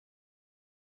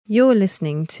You're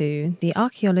listening to the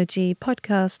Archaeology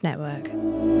Podcast Network.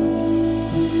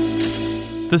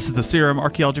 This is the CRM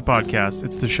Archaeology Podcast.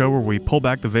 It's the show where we pull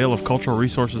back the veil of cultural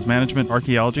resources management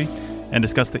archaeology and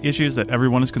discuss the issues that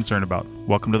everyone is concerned about.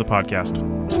 Welcome to the podcast.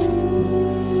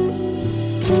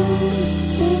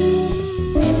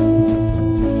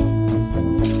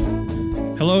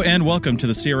 Hello and welcome to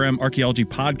the CRM Archaeology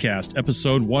Podcast,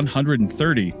 episode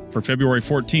 130 for February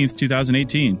 14th,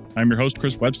 2018. I'm your host,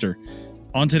 Chris Webster.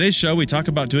 On today's show, we talk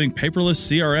about doing paperless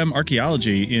CRM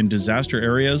archaeology in disaster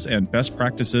areas and best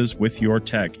practices with your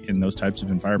tech in those types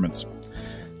of environments.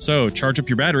 So charge up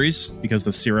your batteries because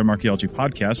the CRM Archaeology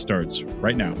Podcast starts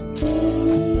right now.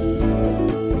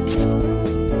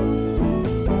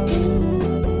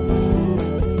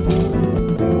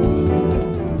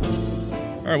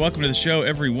 All right, welcome to the show,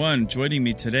 everyone. Joining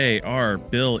me today are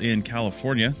Bill in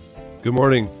California. Good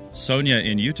morning. Sonia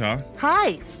in Utah.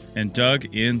 Hi. And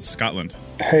Doug in Scotland.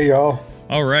 Hey, y'all.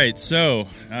 All right, so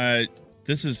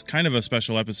this is kind of a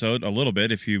special episode, a little bit,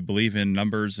 if you believe in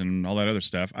numbers and all that other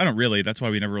stuff. I don't really. That's why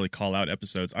we never really call out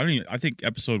episodes. I think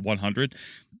episode 100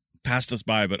 passed us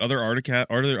by, but other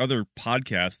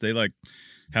podcasts, they like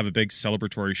have a big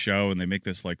celebratory show, and they make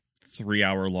this like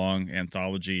 3-hour long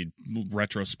anthology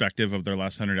retrospective of their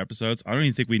last 100 episodes. I don't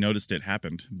even think we noticed it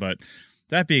happened. But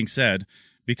that being said,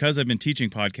 because I've been teaching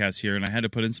podcasts here and I had to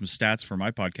put in some stats for my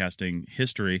podcasting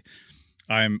history,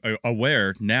 I'm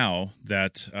aware now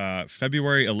that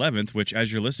February 11th, which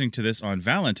as you're listening to this on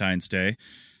Valentine's Day,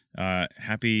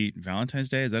 happy Valentine's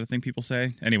Day, is that a thing people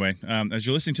say? Anyway, as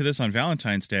you're listening to this on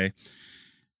Valentine's Day,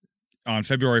 on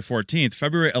February 14th,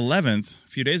 February 11th, a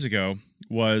few days ago,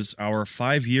 was our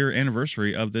 5-year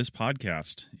anniversary of this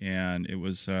podcast. And it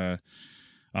was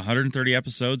 130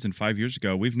 episodes, and 5 years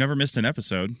ago. We've never missed an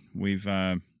episode. We've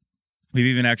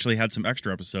even actually had some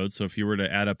extra episodes. So if you were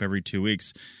to add up every 2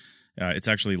 weeks, it's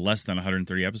actually less than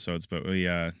 130 episodes. But we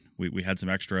had some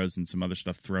extras and some other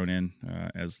stuff thrown in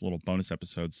as little bonus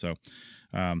episodes. So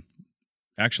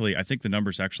actually, I think the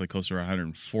number's actually closer to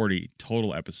 140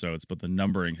 total episodes, but the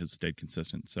numbering has stayed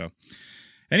consistent. So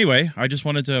anyway, I just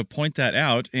wanted to point that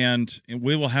out, and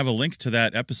we will have a link to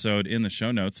that episode in the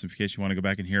show notes in case you want to go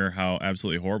back and hear how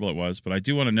absolutely horrible it was. But I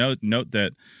do want to note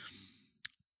that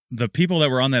the people that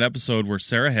were on that episode were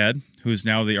Sarah Head, who's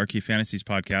now the Archaeofantasies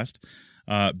podcast,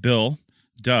 Bill,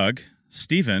 Doug,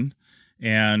 Stephen,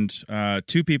 and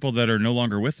two people that are no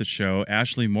longer with the show,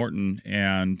 Ashley Morton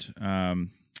and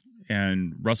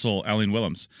Russell Allen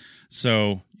Willems.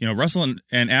 So, Russell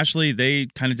and Ashley, they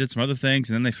kind of did some other things,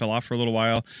 and then they fell off for a little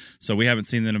while. So we haven't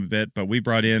seen them in a bit. But we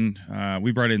brought in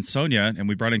Sonia, and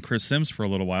we brought in Chris Sims for a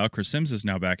little while. Chris Sims is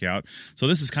now back out. So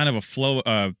this is kind of a flow,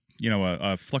 a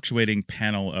fluctuating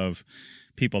panel of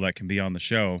people that can be on the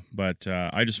show. But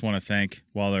I just want to thank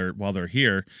while they're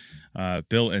here,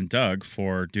 Bill and Doug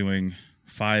for doing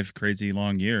 5 crazy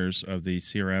long years of the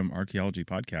CRM Archaeology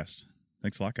Podcast.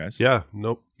 Thanks a lot, guys. Yeah,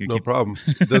 no problem.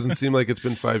 It doesn't seem like it's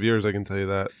been 5 years, I can tell you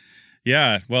that.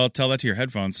 Yeah, well, tell that to your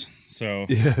headphones. So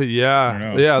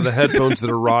yeah, the headphones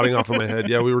that are rotting off of my head.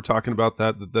 Yeah, we were talking about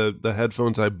that the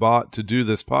headphones I bought to do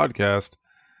this podcast,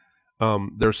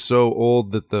 they're so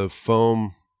old that the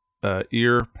foam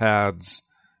ear pads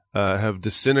have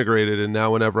disintegrated, and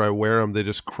now whenever I wear them, they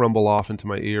just crumble off into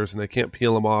my ears, and I can't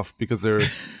peel them off because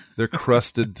they're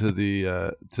crusted to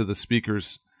the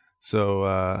speakers.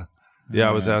 So. Yeah,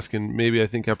 I was asking, maybe I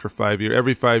think after 5 years,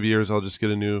 every 5 years, I'll just get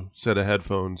a new set of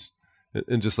headphones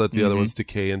and just let the other ones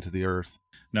decay into the earth.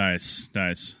 Nice.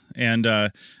 And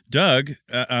Doug,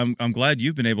 I'm glad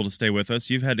you've been able to stay with us.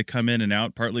 You've had to come in and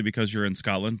out, partly because you're in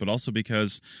Scotland, but also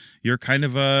because you're kind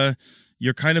of a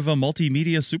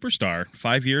multimedia superstar.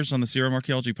 5 years on the CRM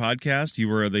Archaeology Podcast. You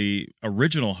were the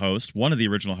original host, one of the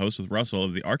original hosts with Russell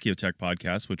of the Archaeotech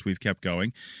Podcast, which we've kept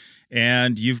going.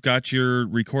 And you've got your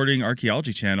recording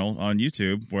archaeology channel on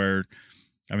YouTube where,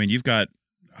 you've got,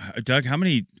 Doug, how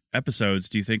many episodes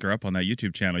do you think are up on that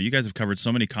YouTube channel? You guys have covered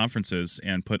so many conferences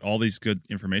and put all these good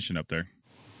information up there.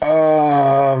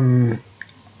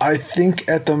 I think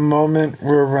at the moment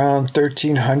we're around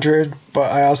 1,300,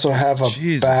 but I also have a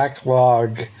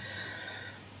backlog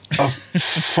of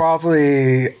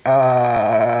probably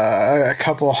a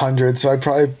couple hundred. So I'd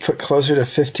probably put closer to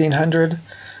 1,500.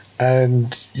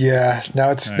 And yeah,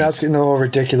 now it's getting a little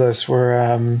ridiculous.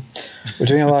 We're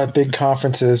doing a lot of big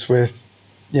conferences with,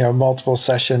 multiple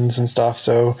sessions and stuff.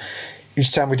 So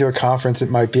each time we do a conference, it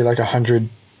might be like 100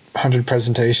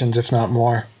 presentations, if not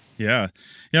more. Yeah.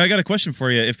 I got a question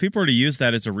for you. If people were to use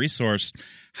that as a resource,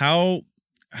 how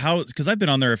how, because I've been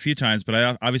on there a few times, but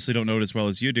I obviously don't know it as well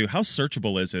as you do. How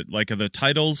searchable is it? Like, are the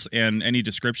titles and any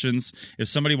descriptions, if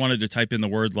somebody wanted to type in the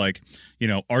word like,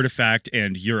 artifact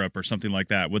and Europe or something like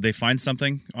that, would they find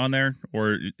something on there,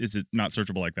 or is it not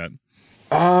searchable like that?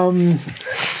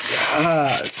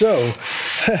 So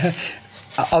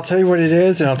I'll tell you what it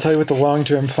is, and I'll tell you what the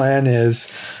long-term plan is.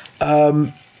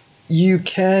 You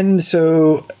can,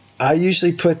 so I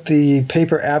usually put the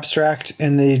paper abstract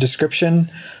in the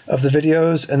description of the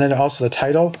videos and then also the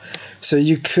title. So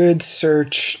you could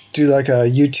do like a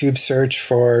YouTube search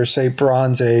for, say,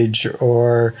 Bronze Age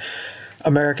or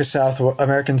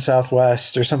American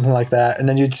Southwest or something like that. And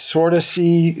then you'd sort of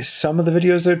see some of the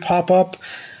videos that would pop up.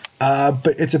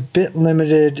 But it's a bit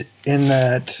limited in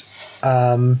that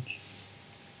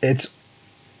it's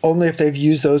only if they've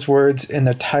used those words in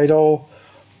the title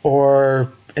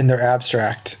or in their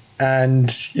abstract. And,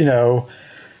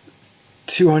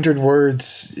 200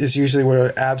 words is usually what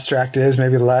an abstract is,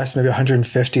 maybe less, maybe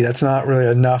 150. That's not really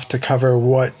enough to cover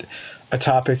what a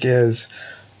topic is.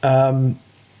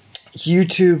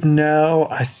 YouTube now,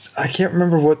 I can't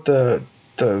remember what the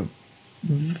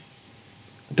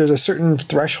there's a certain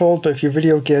threshold, but if your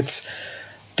video gets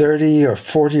 30 or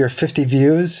 40 or 50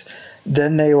 views,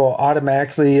 then they will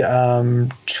automatically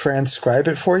transcribe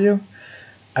it for you.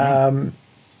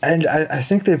 And I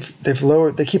think they've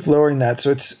lowered. They keep lowering that,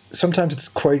 so sometimes it's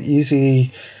quite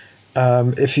easy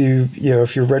if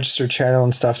you register channel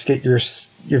and stuff to get your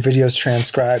videos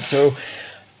transcribed. So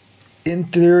in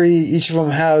theory, each of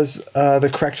them has the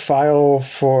correct file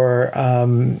for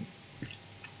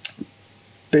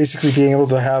basically being able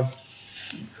to have,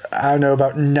 I don't know,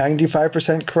 about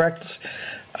 95% correct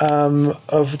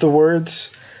of the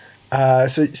words.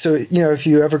 So if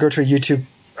you ever go to a YouTube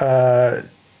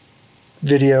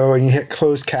video and you hit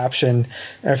closed caption,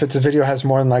 and if it's a video has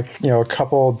more than a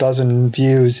couple dozen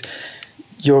views,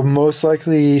 you'll most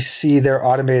likely see their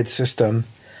automated system.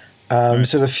 Nice.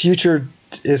 So the future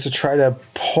is to try to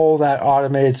pull that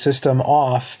automated system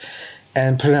off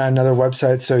and put it on another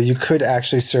website, so you could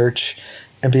actually search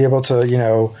and be able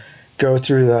to go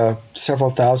through the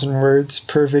several thousand words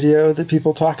per video that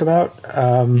people talk about.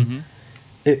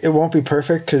 It won't be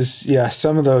perfect because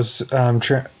some of those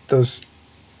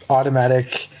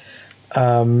automatic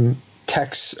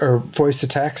text or voice to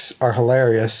text are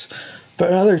hilarious,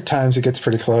 but other times it gets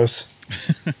pretty close.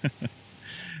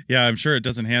 Yeah, I'm sure it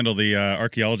doesn't handle the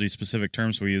archaeology specific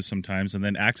terms we use sometimes, and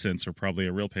then accents are probably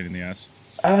a real pain in the ass.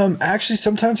 Actually,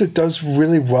 sometimes it does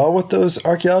really well with those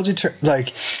archaeology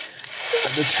like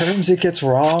the terms it gets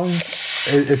wrong.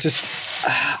 It's just,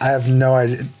 I have no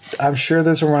idea. I'm sure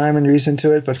there's a rhyme and reason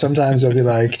to it, but sometimes they'll be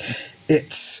like,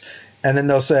 it's, and then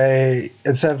they'll say,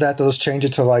 instead of that, they'll just change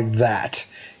it to like that.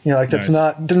 That's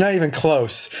nice. They're not even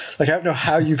close. Like, I don't know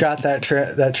how you got that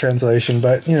translation,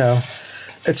 but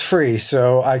it's free,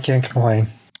 so I can't complain.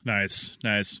 Nice.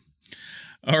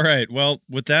 All right. Well,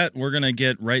 with that, we're going to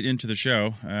get right into the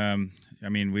show.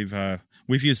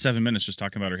 We've used 7 minutes just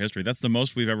talking about our history. That's the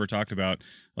most we've ever talked about,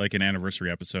 like an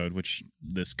anniversary episode, which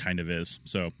this kind of is.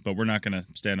 So, but we're not going to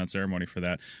stand on ceremony for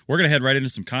that. We're going to head right into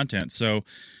some content. So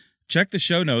check the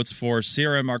show notes for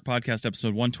CRM Mark Podcast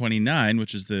episode 129,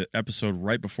 which is the episode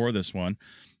right before this one.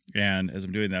 And as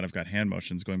I'm doing that, I've got hand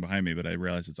motions going behind me, but I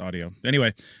realize it's audio.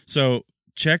 Anyway, so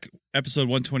check episode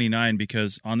 129,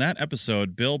 because on that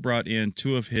episode, Bill brought in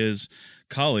two of his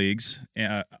colleagues,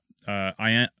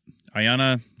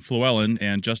 Ayanna Flewellen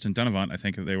and Justin Dunavant, I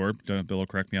think they were. Bill will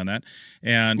correct me on that.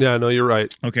 And yeah, no, you're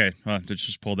right. Okay,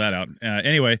 just pulled that out.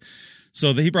 Anyway,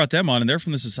 so he brought them on, and they're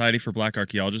from the Society for Black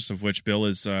Archaeologists, of which Bill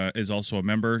is also a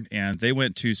member. And they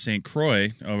went to St. Croix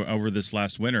over this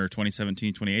last winter,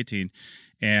 2017, 2018,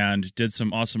 and did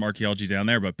some awesome archaeology down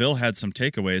there. But Bill had some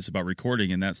takeaways about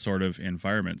recording in that sort of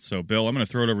environment. So, Bill, I'm going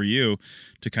to throw it over to you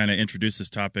to kind of introduce this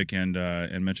topic and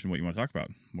mention what you want to talk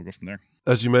about. We'll go from there.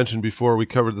 As you mentioned before, we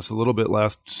covered this a little bit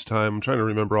last time. I'm trying to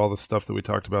remember all the stuff that we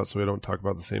talked about so we don't talk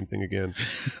about the same thing again.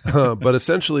 But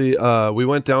essentially, we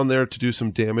went down there to do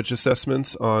some damage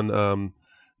assessments on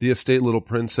the Estate Little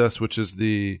Princess, which is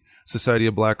the Society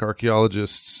of Black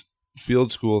Archaeologists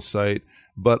field school site,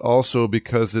 but also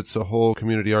because it's a whole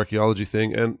community archaeology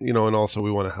thing, and also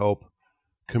we want to help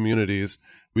communities,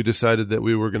 we decided that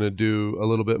we were going to do a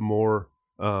little bit more,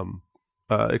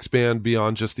 expand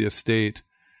beyond just the estate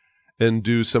and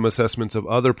do some assessments of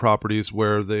other properties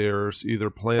where there's either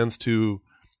plans to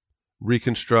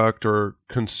reconstruct or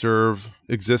conserve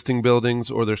existing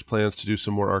buildings, or there's plans to do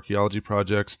some more archaeology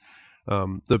projects.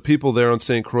 The people there on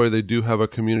St. Croix, they do have a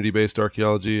community-based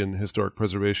archaeology and historic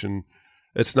preservation.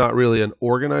 It's not really an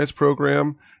organized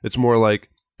program. It's more like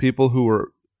people who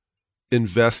are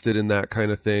invested in that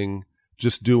kind of thing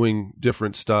just doing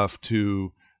different stuff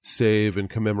to save and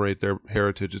commemorate their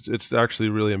heritage. It's actually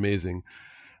really amazing.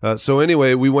 So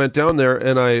anyway, we went down there,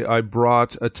 and I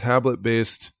brought a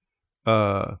tablet-based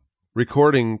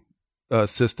recording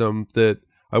system that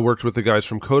I worked with the guys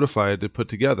from Codify to put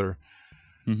together.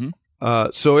 Mm-hmm.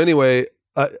 So anyway,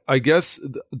 I guess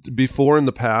before in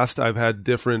the past, I've had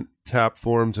different tap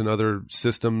forms and other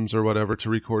systems or whatever to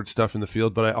record stuff in the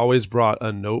field, but I always brought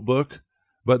a notebook.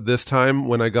 But this time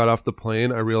when I got off the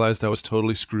plane, I realized I was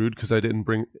totally screwed because I didn't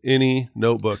bring any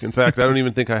notebook. In fact, I don't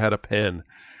even think I had a pen.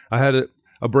 I had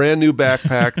a brand new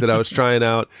backpack that I was trying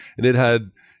out, and it had,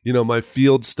 my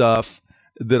field stuff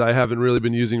that I haven't really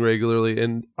been using regularly.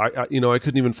 And I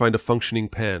couldn't even find a functioning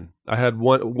pen. I had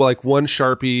one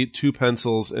Sharpie, 2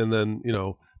 pencils, and then,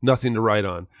 nothing to write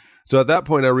on. So at that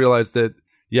point I realized that,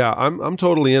 yeah, I'm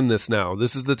totally in this now.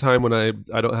 This is the time when I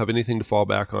don't have anything to fall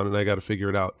back on, and I got to figure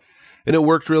it out. And it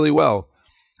worked really well.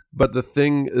 But the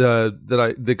thing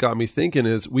that got me thinking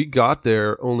is we got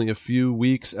there only a few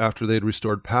weeks after they'd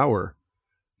restored power,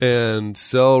 and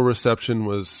cell reception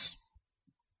was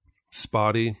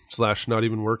spotty / not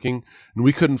even working, and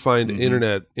we couldn't find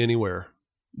internet anywhere.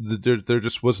 There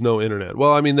just was no internet.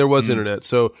 Well, I mean, there was internet.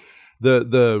 So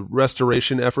the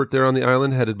restoration effort there on the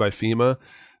island, headed by FEMA,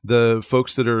 the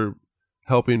folks that are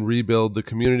helping rebuild the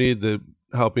community,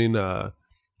 helping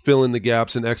fill in the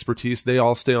gaps in expertise, they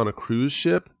all stay on a cruise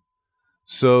ship.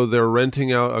 So they're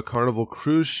renting out a Carnival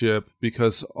cruise ship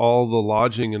because all the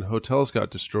lodging and hotels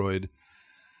got destroyed.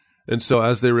 And so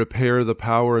as they repair the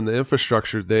power and the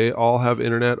infrastructure, they all have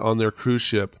internet on their cruise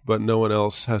ship, but no one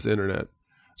else has internet.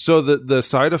 So the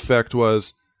side effect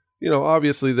was,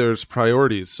 obviously there's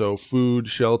priorities. So food,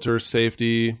 shelter,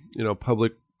 safety,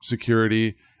 public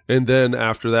security. And then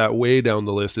after that, way down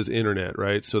the list is internet,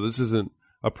 right? So this isn't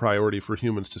a priority for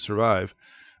humans to survive.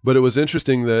 But it was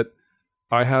interesting that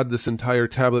I had this entire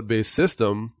tablet-based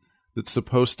system that's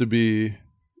supposed to be,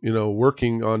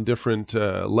 working on different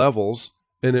levels,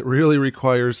 and it really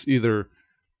requires either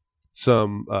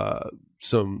some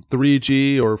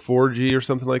 3G or 4G or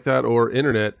something like that, or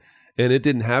internet, and it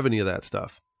didn't have any of that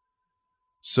stuff.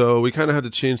 So we kind of had to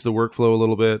change the workflow a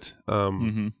little bit.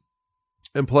 And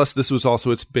plus, this was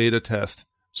also its beta test,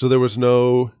 so there was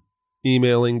no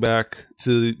emailing back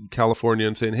to California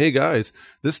and saying, "Hey guys,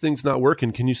 this thing's not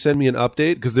working. Can you send me an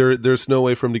update?" Because there's no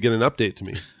way for him to get an update to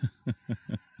me.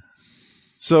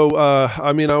 So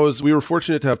we were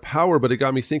fortunate to have power, but it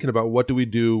got me thinking about what do we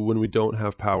do when we don't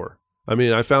have power. I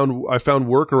mean, I found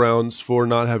workarounds for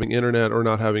not having internet or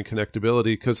not having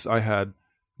connectability because I had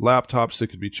laptops that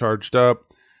could be charged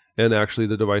up, and actually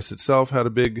the device itself had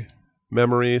a big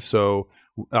memory. So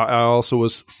I also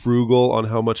was frugal on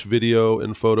how much video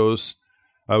and photos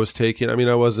I was taking. I mean,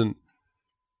 I wasn't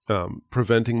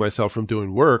preventing myself from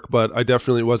doing work, but I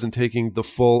definitely wasn't taking the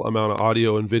full amount of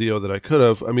audio and video that I could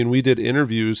have. I mean, we did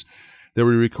interviews that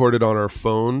we recorded on our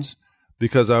phones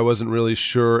because I wasn't really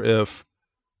sure if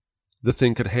the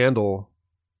thing could handle,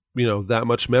 that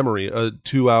much memory. A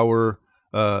 2-hour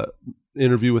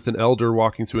interview with an elder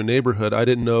walking through a neighborhood, I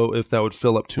didn't know if that would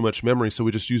fill up too much memory, so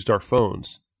we just used our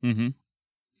phones. Mm-hmm.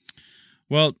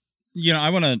 Well, I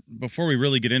want to, before we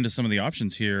really get into some of the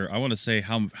options here, I want to say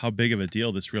how big of a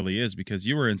deal this really is, because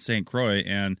you were in St. Croix,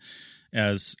 and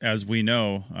as we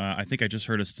know, I think I just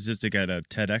heard a statistic at a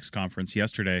TEDx conference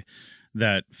yesterday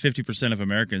that 50% of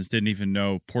Americans didn't even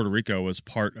know Puerto Rico was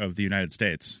part of the United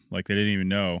States. Like, they didn't even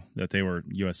know that they were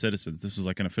U.S. citizens. This was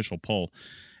like an official poll.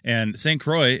 And St.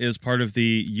 Croix is part of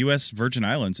the U.S. Virgin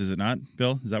Islands, is it not,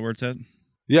 Bill? Is that where it's at?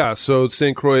 Yeah, so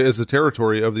St. Croix is a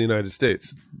territory of the United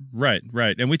States. Right.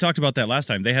 And we talked about that last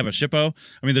time. They have a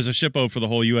SHPO. I mean, there's a SHPO for the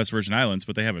whole U.S. Virgin Islands,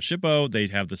 but they have a SHPO. They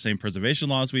have the same preservation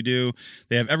laws we do.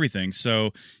 They have everything.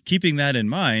 So keeping that in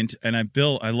mind, and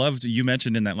Bill, I loved, you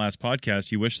mentioned in that last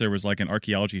podcast, you wish there was like an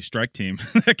archaeology strike team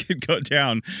that could go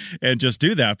down and just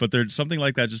do that. But there's something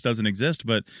like that just doesn't exist.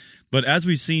 But as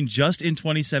we've seen just in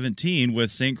 2017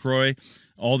 with St. Croix,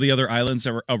 all the other islands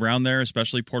around there,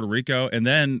 especially Puerto Rico, and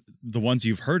then the ones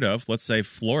you've heard of, let's say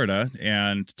Florida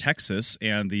and Texas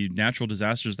and the natural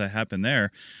disasters that happen there,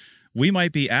 we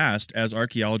might be asked as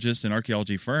archaeologists and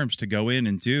archaeology firms to go in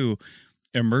and do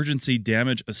emergency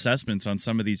damage assessments on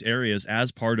some of these areas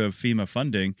as part of FEMA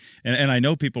funding. And I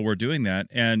know people were doing that,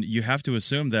 and you have to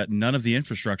assume that none of the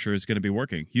infrastructure is going to be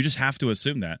working. You just have to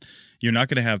assume that. You're not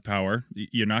going to have power.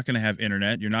 You're not going to have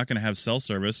internet. You're not going to have cell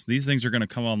service. These things are going to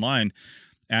come online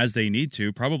as they need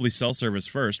to, probably cell service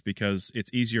first, because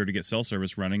it's easier to get cell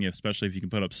service running, especially if you can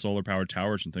put up solar powered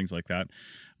towers and things like that.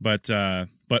 But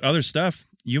other stuff,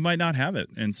 you might not have it.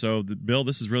 And so, Bill,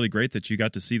 this is really great that you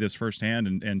got to see this firsthand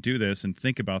and do this and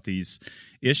think about these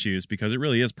issues, because it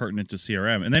really is pertinent to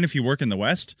CRM. And then if you work in the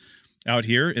West, out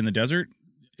here in the desert,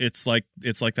 it's like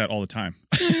that all the time.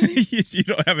 You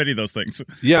don't have any of those things.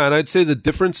 Yeah, and I'd say the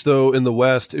difference, though, in the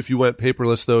West, if you went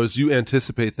paperless, though, is you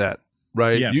anticipate that,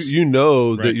 right? Yes. You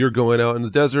know Right. that you're going out in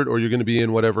the desert, or you're going to be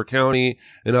in whatever county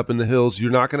and up in the hills.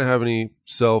 You're not going to have any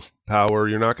self-power.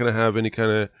 You're not going to have any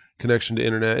kind of connection to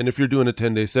internet. And if you're doing a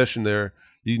 10-day session there,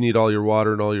 you need all your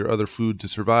water and all your other food to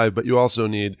survive, but you also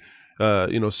need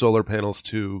solar panels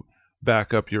to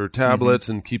back up your tablets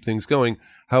and keep things going.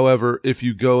 However, if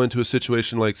you go into a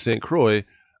situation like St. Croix,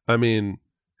 I mean,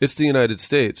 it's the United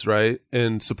States, right?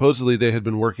 And supposedly they had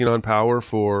been working on power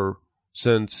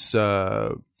since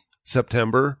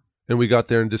September, and we got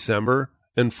there in December,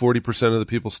 and 40% of the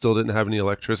people still didn't have any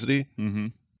electricity. Mm-hmm.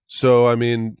 So, I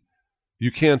mean,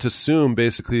 you can't assume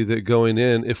basically that going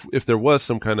in, if there was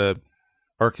some kind of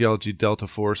archaeology delta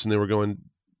force and they were going,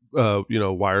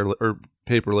 wireless or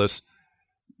paperless,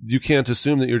 you can't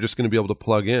assume that you're just going to be able to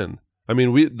plug in. I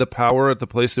mean, the power at the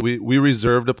place that we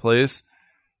reserved a place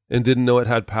and didn't know it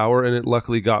had power, and it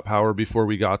luckily got power before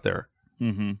we got there.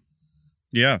 Mm-hmm.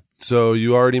 Yeah. So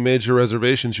you already made your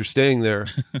reservations. You're staying there.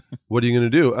 What are you going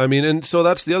to do? I mean, and so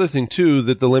that's the other thing too,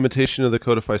 that the limitation of the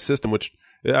Codify system, which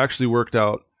it actually worked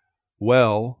out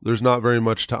well. There's not very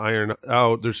much to iron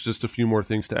out. There's just a few more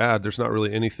things to add. There's not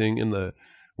really anything in the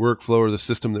workflow or the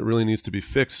system that really needs to be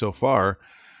fixed so far.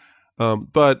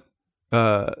 But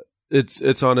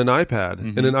it's on an iPad,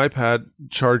 and an iPad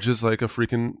charges like a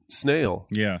freaking snail.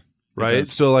 Yeah. Right.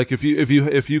 So like if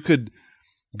you could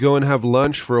go and have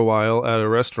lunch for a while at a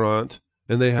restaurant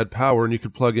and they had power and you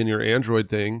could plug in your Android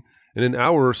thing, in an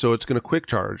hour or so it's going to quick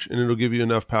charge and it'll give you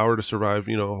enough power to survive,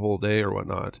 a whole day or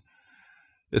whatnot,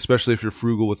 especially if you're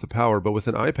frugal with the power. But with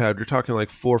an iPad, you're talking like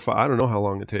 4 or 5, I don't know how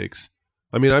long it takes.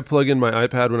 I mean, I plug in my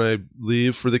iPad when I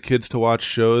leave for the kids to watch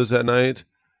shows at night.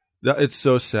 It's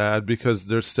so sad because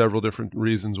there's several different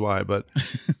reasons why, but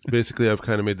basically I've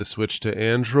kind of made the switch to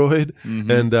Android,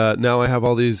 and now I have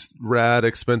all these rad,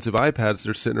 expensive iPads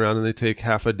that are sitting around, and they take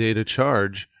half a day to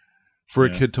charge for a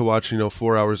kid to watch,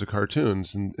 4 hours of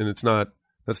cartoons, and that's not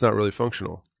really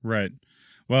functional. Right.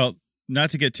 Well, not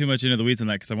to get too much into the weeds on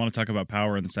that, because I want to talk about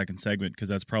power in the second segment, because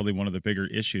that's probably one of the bigger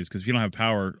issues, because if you don't have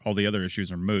power, all the other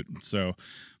issues are moot. So,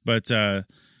 but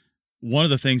one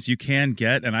of the things you can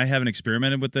get, and I haven't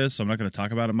experimented with this, so I'm not going to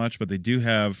talk about it much, but they do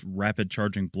have rapid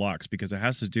charging blocks, because it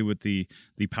has to do with the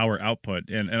power output.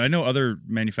 And I know other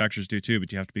manufacturers do too,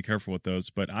 but you have to be careful with those.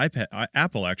 But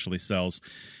Apple actually sells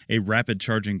a rapid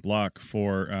charging block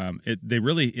for it. They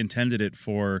really intended it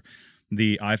for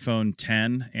the iPhone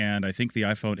 10, and I think the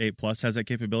iPhone 8 Plus has that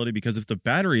capability, because if the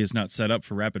battery is not set up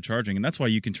for rapid charging, and that's why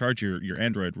you can charge your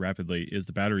Android rapidly, is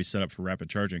the battery set up for rapid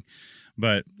charging.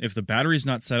 But if the battery is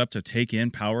not set up to take in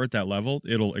power at that level,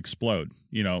 it'll explode,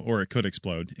 or it could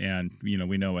explode. And, we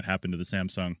know what happened to the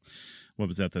Samsung. What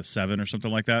was that, the 7 or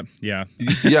something like that? Yeah.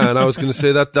 Yeah, and I was going to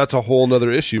say that's a whole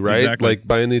nother issue, right? Exactly. Like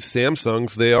buying these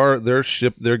Samsungs,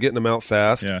 they're getting them out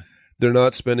fast. Yeah. They're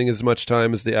not spending as much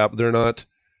time as the app. They're not,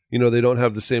 they don't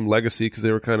have the same legacy because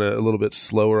they were kind of a little bit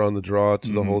slower on the draw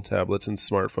to the whole tablets and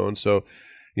smartphones. So,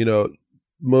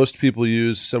 most people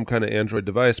use some kind of Android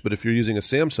device, but if you're using a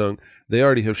Samsung, they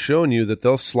already have shown you that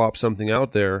they'll slop something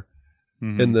out there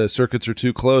and the circuits are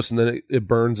too close, and then it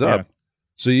burns up. Yeah.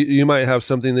 So you might have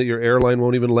something that your airline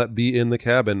won't even let be in the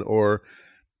cabin, or,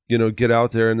 get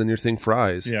out there and then your thing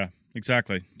fries. Yeah,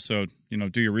 exactly. So,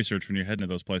 do your research when you're heading to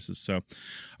those places. So,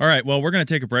 all right, well, we're going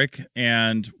to take a break.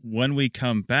 And when we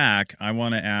come back, I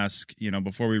want to ask,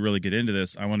 before we really get into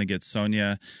this, I want to get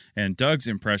Sonia and Doug's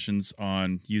impressions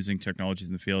on using technologies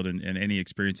in the field and any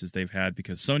experiences they've had,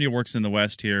 because Sonia works in the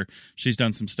West here. She's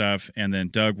done some stuff. And then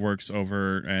Doug works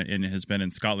over and has been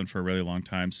in Scotland for a really long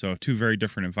time. So 2 very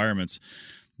different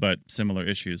environments, but similar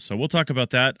issues. So we'll talk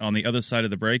about that on the other side of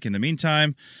the break. In the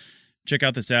meantime, check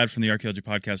out this ad from the Archaeology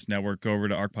Podcast Network. Go over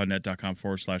to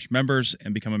archpodnet.com/members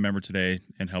and become a member today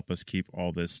and help us keep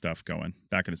all this stuff going.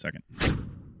 Back in a second.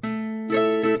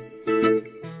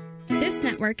 This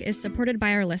network is supported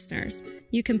by our listeners.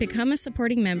 You can become a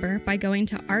supporting member by going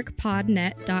to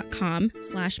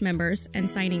archpodnet.com/members and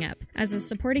signing up. As a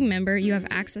supporting member, you have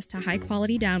access to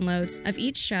high-quality downloads of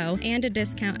each show and a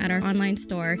discount at our online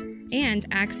store, and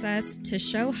access to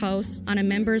show hosts on a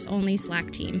members-only Slack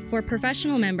team. For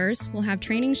professional members, we'll have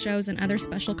training shows and other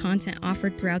special content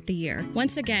offered throughout the year.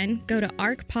 Once again, go to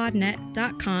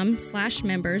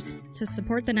archpodnet.com/members to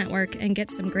support the network and get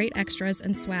some great extras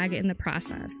and swag in the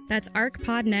process. That's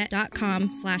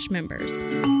archpodnet.com/members.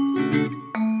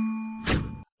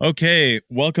 Okay,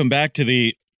 welcome back to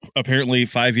the apparently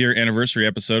 5-year anniversary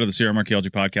episode of the CRM Archaeology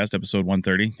Podcast, episode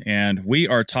 130. And we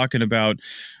are talking about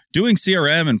doing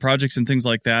CRM and projects and things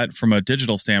like that from a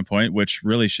digital standpoint, which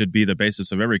really should be the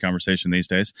basis of every conversation these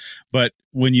days. But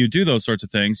when you do those sorts of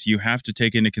things, you have to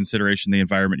take into consideration the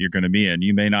environment you're going to be in.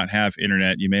 You may not have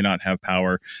internet, you may not have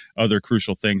power, other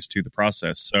crucial things to the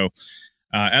process. So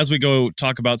as we go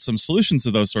talk about some solutions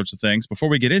to those sorts of things, before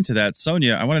we get into that,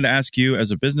 Sonia, I wanted to ask you, as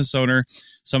a business owner,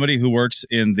 somebody who works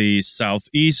in the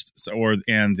Southeast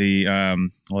and the,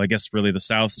 I guess really the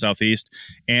Southeast,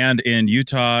 and in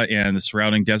Utah and the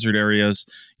surrounding desert areas,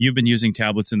 you've been using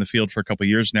tablets in the field for a couple of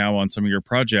years now on some of your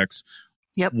projects.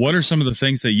 Yep. What are some of the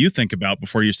things that you think about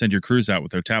before you send your crews out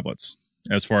with their tablets,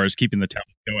 as far as keeping the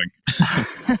tablet going?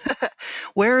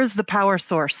 Where is the power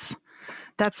source?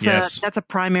 That's a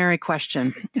primary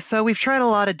question. So we've tried a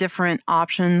lot of different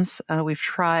options. We've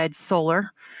tried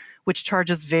solar, which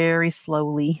charges very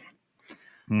slowly.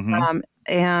 Mm-hmm.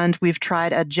 And we've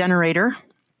tried a generator,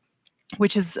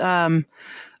 which is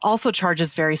also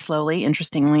charges very slowly,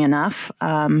 interestingly enough.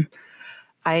 I'm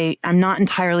not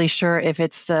entirely sure if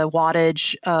it's the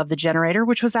wattage of the generator,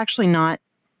 which was actually not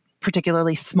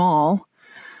particularly small.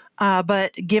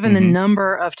 But given the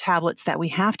number of tablets that we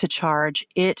have to charge,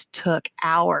 it took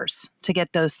hours to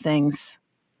get those things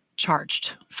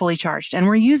charged, fully charged. And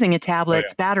we're using a tablet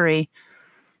battery,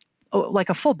 like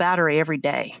a full battery every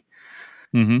day.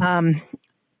 Mm-hmm.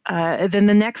 Then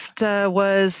the next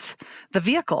was the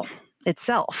vehicle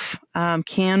itself.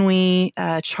 Can we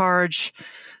charge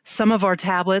some of our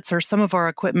tablets or some of our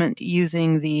equipment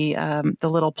using the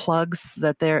little plugs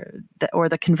or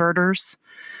the converters?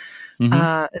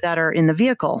 That are in the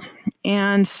vehicle.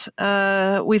 And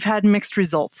we've had mixed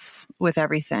results with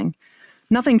everything.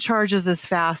 Nothing charges as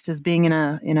fast as being in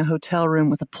a hotel room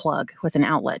with a plug, with an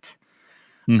outlet.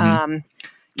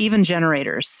 Even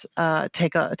generators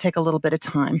take a little bit of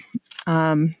time.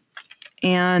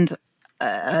 And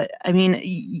I mean,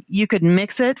 you could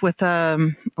mix it with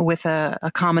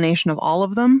a combination of all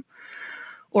of them,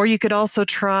 or you could also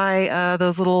try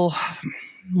those little,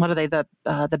 what are they?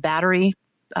 The battery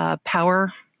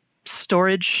power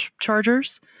storage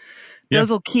chargers. Those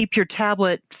will keep your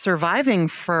tablet surviving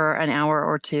for an hour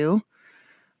or two,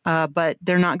 but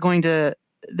they're not going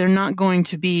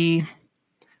to be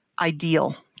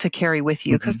ideal to carry with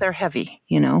you because they're heavy.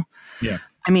 Yeah.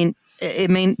 I mean, it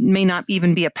may not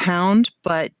even be a pound,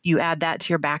 but you add that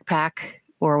to your backpack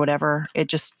or whatever, it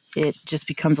just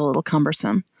becomes a little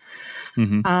cumbersome.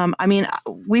 I mean,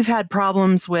 we've had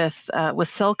problems with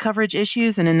cell coverage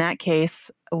issues, and in that case,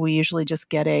 we usually just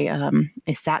get a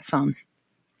sat phone.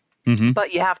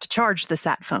 But you have to charge the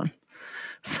sat phone.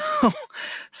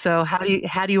 So how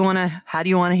do you want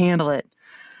to handle it?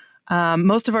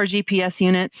 Most of our GPS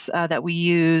units that we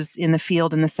use in the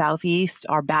field in the Southeast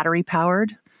are battery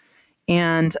powered,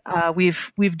 and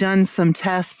we've done some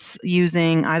tests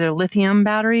using either lithium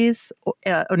batteries,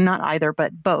 or not either,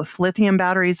 but both lithium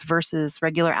batteries versus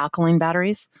regular alkaline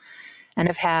batteries, and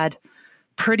have had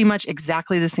pretty much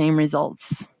exactly the same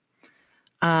results.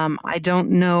 I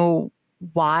don't know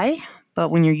why, but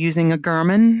when you're using a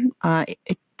Garmin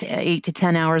 8 to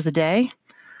 10 hours a day,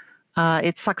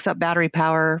 it sucks up battery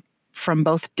power from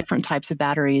both different types of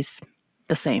batteries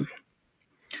the same.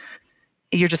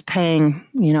 You're just paying,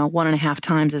 1.5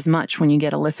 times as much when you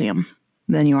get a lithium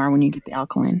than you are when you get the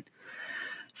alkaline.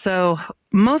 So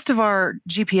most of our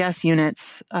GPS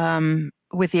units,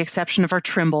 with the exception of our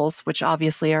Trimbles, which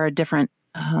obviously are a different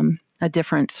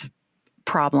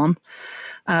problem,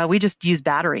 we just use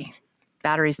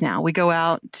batteries now. We go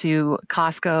out to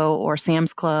Costco or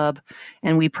Sam's Club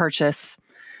and we purchase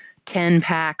 10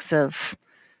 packs of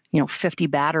 50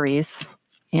 batteries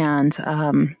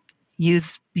and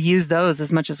use those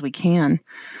as much as we can.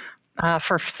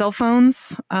 For cell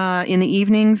phones, in the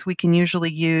evenings, we can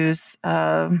usually use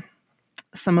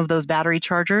some of those battery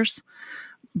chargers,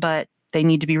 but they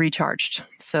need to be recharged.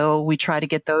 So we try to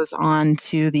get those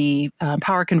onto the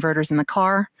power converters in the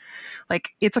car. Like,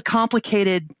 it's a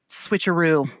complicated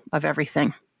switcheroo of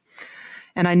everything.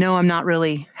 And I know I'm not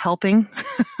really helping,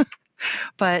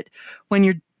 but when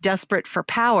you're desperate for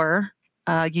power,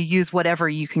 you use whatever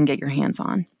you can get your hands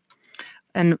on.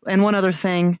 And one other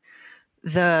thing,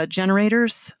 the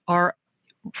generators are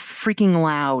freaking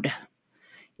loud.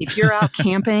 If you're out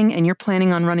camping and you're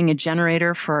planning on running a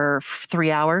generator for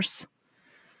 3 hours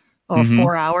or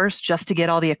 4 hours just to get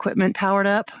all the equipment powered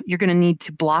up, you're going to need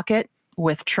to block it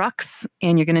with trucks,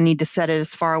 and you're going to need to set it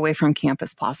as far away from camp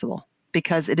as possible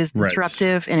because it is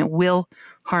disruptive and it will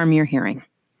harm your hearing.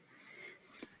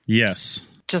 Yes.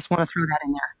 Just want to throw that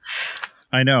in there.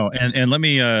 I know. And let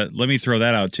me throw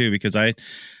that out too, because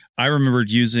I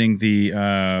remembered using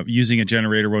a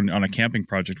generator on a camping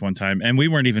project one time, and we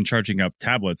weren't even charging up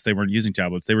tablets. They weren't using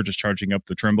tablets. They were just charging up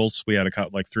the Trimbles. We had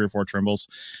like 3 or 4 Trimbles,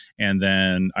 and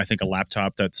then I think a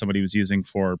laptop that somebody was using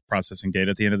for processing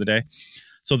data at the end of the day.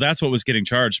 So that's what was getting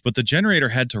charged. But the generator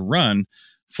had to run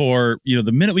for,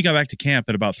 the minute we got back to camp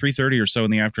at about 3:30 or so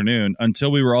in the afternoon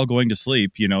until we were all going to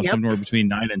sleep, somewhere between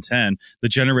 9 and 10, the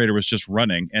generator was just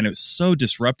running, and it was so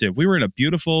disruptive. We were in a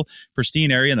beautiful,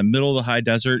 pristine area in the middle of the high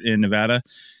desert in Nevada,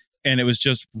 and it was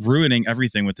just ruining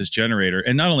everything with this generator.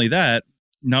 And not only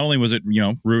was it,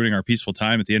 ruining our peaceful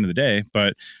time at the end of the day,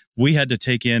 but we had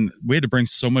to bring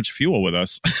so much fuel with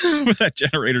us for that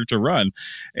generator to run.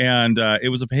 And it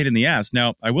was a pain in the ass.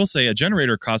 Now, I will say a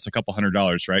generator costs a couple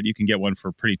 $100, right? You can get one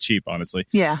for pretty cheap, honestly.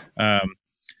 Yeah.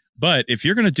 But if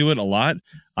you're going to do it a lot,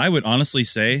 I would honestly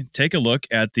say take a look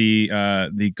at the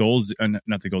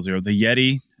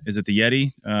Yeti. Is it the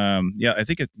Yeti? Yeah, I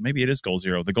think maybe it is Goal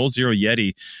Zero. The Goal Zero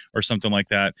Yeti or something like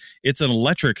that. It's an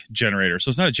electric generator. So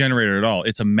it's not a generator at all.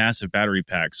 It's a massive battery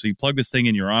pack. So you plug this thing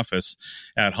in your office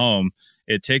at home.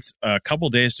 It takes a couple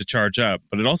days to charge up,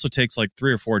 but it also takes like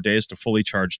 3 or 4 days to fully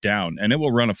charge down. And it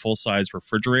will run a full-size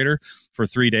refrigerator for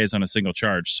 3 days on a single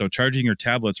charge. So charging your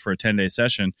tablets for a 10-day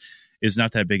session is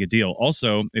not that big a deal.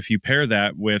 Also, if you pair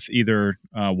that with either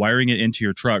wiring it into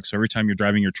your truck, so every time you're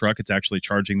driving your truck, it's actually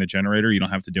charging the generator. You don't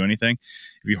have to do anything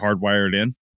if you hardwire it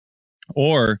in.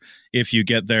 Or if you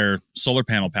get their solar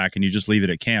panel pack and you just leave it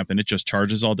at camp and it just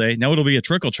charges all day. Now, it'll be a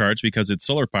trickle charge because it's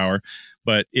solar power.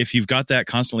 But if you've got that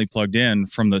constantly plugged in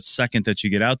from the second that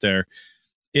you get out there,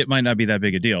 it might not be that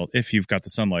big a deal if you've got the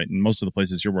sunlight. And most of the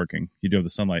places you're working, you do have the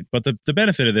sunlight. But the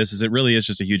benefit of this is it really is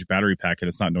just a huge battery pack and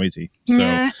it's not noisy.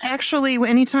 So actually,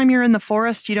 anytime you're in the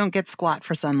forest, you don't get squat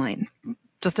for sunlight.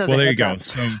 Just as there you go.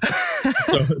 So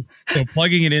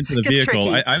plugging it into the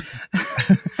vehicle,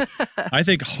 I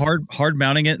think hard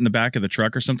mounting it in the back of the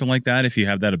truck or something like that, if you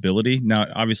have that ability. Now,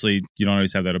 obviously, you don't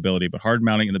always have that ability, but hard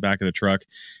mounting in the back of the truck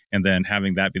and then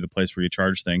having that be the place where you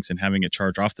charge things and having it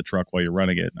charge off the truck while you're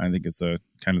running it, I think is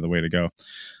kind of the way to go.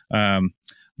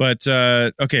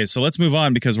 Okay, so let's move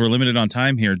on because we're limited on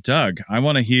time here. Doug, I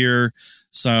want to hear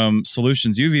some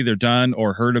solutions you've either done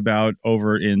or heard about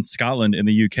over in Scotland, in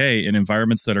the UK, in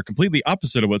environments that are completely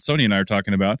opposite of what Sonia and I are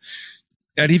talking about,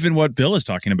 and even what Bill is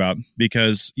talking about.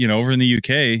 Because, over in the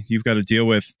UK, you've got to deal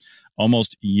with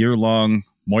almost year-long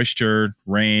moisture,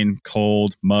 rain,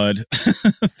 cold, mud,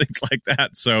 things like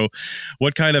that. So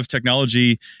what kind of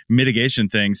technology mitigation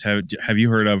things have you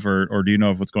heard of or do you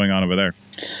know of what's going on over there?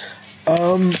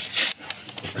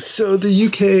 So the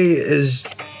UK is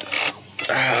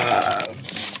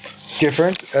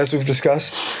different, as we've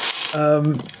discussed.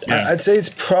 I'd say it's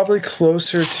probably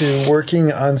closer to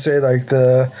working on, say, like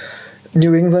the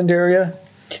New England area,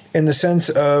 in the sense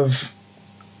of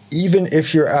even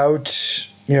if you're out,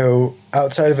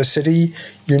 outside of a city,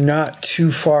 you're not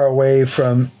too far away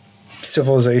from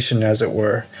civilization, as it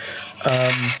were.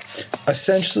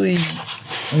 Essentially,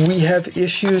 we have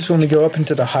issues when we go up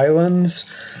into the highlands,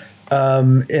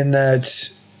 in that,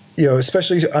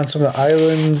 especially on some of the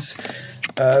islands,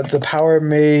 the power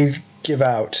may give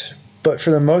out. But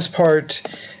for the most part,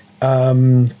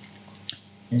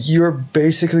 you're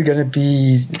basically going to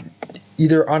be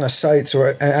either on a site, so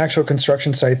an actual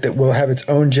construction site that will have its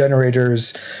own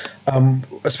generators,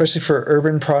 especially for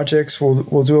urban projects.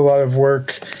 We'll do a lot of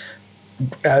work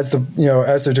as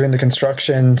they're doing the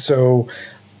construction. So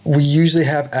we usually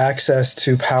have access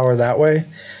to power that way.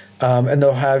 And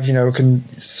they'll have,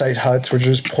 site huts, which are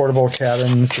just portable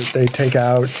cabins that they take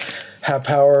out, have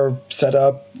power set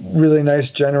up, really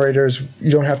nice generators. You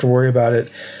don't have to worry about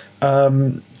it.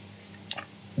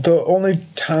 The only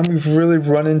time we've really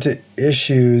run into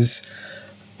issues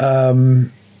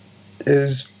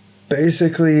is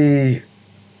basically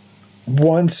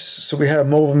once. So we had a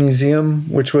mobile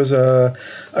museum, which was a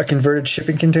converted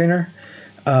shipping container.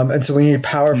 And so we need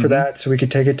power for that, so we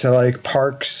could take it to like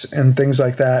parks and things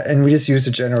like that. And we just used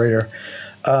a generator.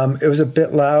 It was a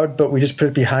bit loud, but we just put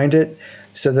it behind it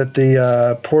so that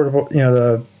the portable,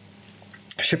 the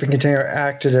shipping container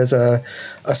acted as a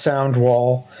sound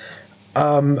wall.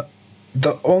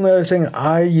 The only other thing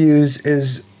I use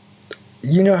is,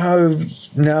 how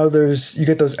now you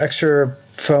get those extra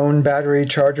phone battery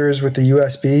chargers with the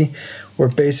USB, where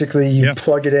basically you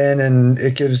plug it in and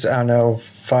it gives,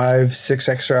 5-6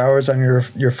 extra hours on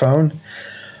your phone.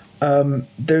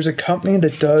 There's a company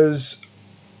that does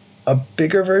a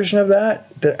bigger version of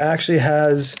that actually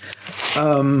has,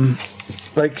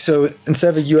 so instead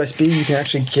of a USB, you can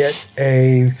actually get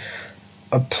a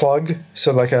plug,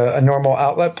 so like a normal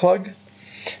outlet plug.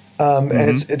 And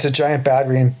it's a giant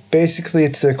battery, and basically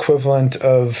it's the equivalent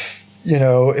of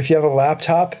if you have a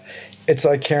laptop, it's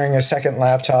like carrying a second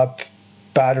laptop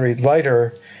battery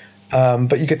lighter,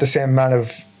 but you get the same amount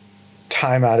of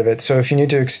time out of it. So if you need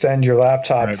to extend your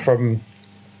laptop from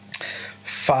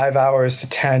 5 hours to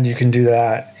 10, you can do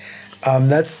that.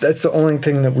 That's the only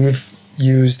thing that we've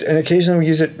used, and occasionally we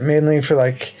use it mainly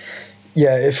for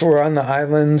if we're on the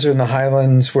islands or in the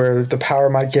highlands where the power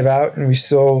might give out and we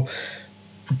still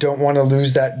don't want to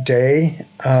lose that day.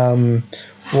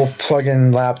 We'll plug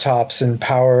in laptops and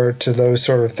power to those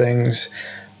sort of things.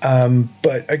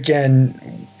 But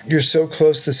again, you're so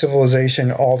close to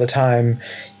civilization all the time.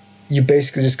 You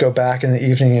basically just go back in the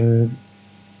evening and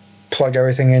plug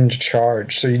everything in to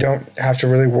charge. So you don't have to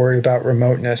really worry about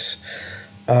remoteness,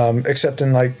 except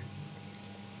in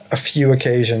a few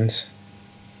occasions.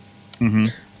 Mm-hmm.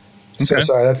 Okay. So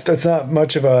sorry, that's not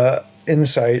much of a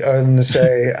insight other than to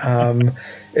say,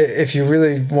 if you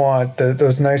really want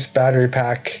those nice battery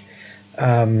pack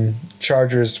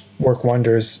chargers work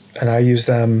wonders, and I use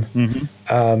them.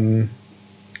 Mm-hmm.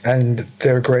 And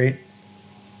they're great.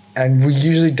 And we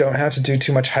usually don't have to do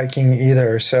too much hiking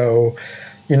either, so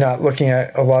you're not looking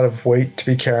at a lot of weight to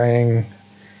be carrying.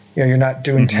 You're not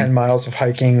doing 10 miles of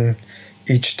hiking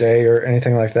each day or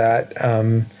anything like that.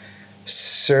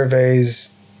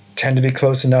 Surveys tend to be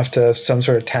close enough to some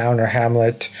sort of town or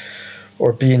hamlet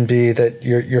or B&B that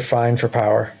you're fine for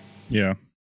power. Yeah.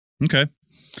 Okay.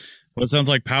 Well, it sounds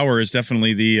like power is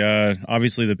definitely the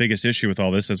obviously the biggest issue with all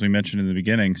this, as we mentioned in the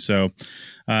beginning. So,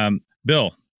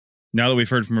 Bill, now that we've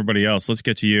heard from everybody else, let's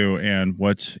get to you and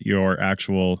what your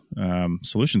actual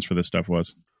solutions for this stuff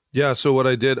was. Yeah, so what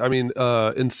I did,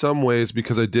 in some ways,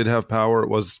 because I did have power, it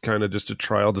was kind of just a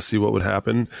trial to see what would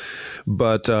happen.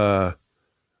 But,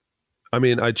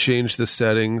 I changed the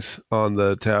settings on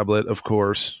the tablet, of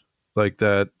course, like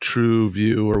that True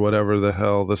View or whatever the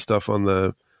hell, the stuff on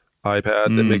the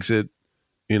iPad that makes it,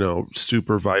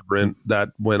 super vibrant. That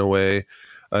went away.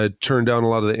 I turned down a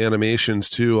lot of the animations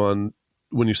too on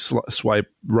when you swipe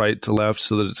right to left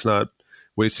so that it's not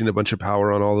wasting a bunch of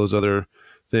power on all those other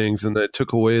things. And I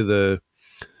took away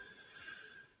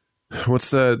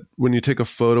what's that when you take a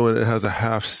photo and it has a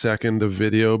half second of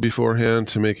video beforehand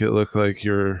to make it look like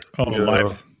you're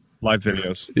live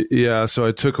videos. Yeah, so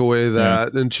I took away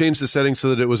that and changed the settings so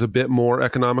that it was a bit more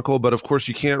economical. But of course,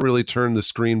 you can't really turn the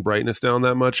screen brightness down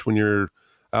that much when you're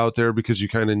out there because you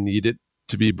kind of need it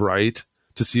to be bright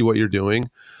to see what you're doing.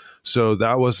 So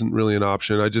that wasn't really an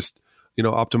option. I just,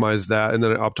 optimized that. And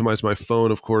then I optimized my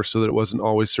phone, of course, so that it wasn't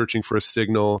always searching for a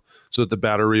signal so that the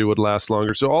battery would last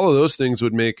longer. So all of those things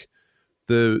would make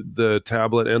the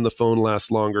tablet and the phone last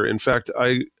longer. In fact,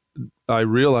 I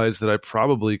realized that I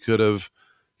probably could have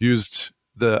used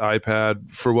the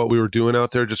iPad for what we were doing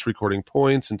out there, just recording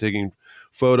points and taking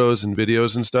photos and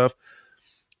videos and stuff.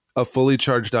 A fully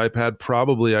charged iPad,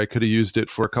 probably I could have used it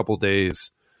for a couple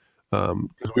days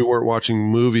because we weren't watching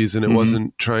movies and it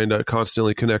wasn't trying to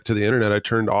constantly connect to the internet. I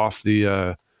turned off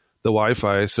the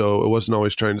Wi-Fi, so it wasn't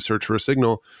always trying to search for a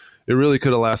signal. It really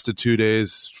could have lasted 2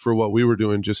 days for what we were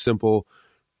doing, just simple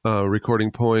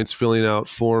recording points, filling out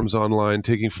forms online,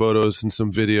 taking photos and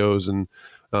some videos, and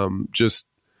just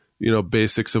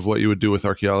basics of what you would do with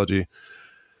archaeology.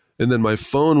 And then my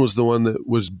phone was the one that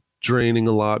was draining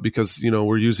a lot because,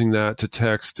 we're using that to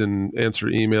text and answer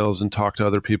emails and talk to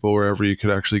other people wherever you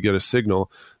could actually get a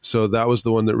signal. So that was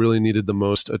the one that really needed the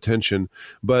most attention.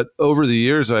 But over the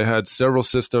years, I had several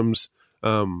systems.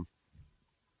 I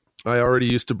already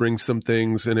used to bring some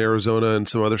things in Arizona and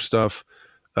some other stuff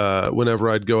whenever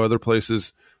I'd go other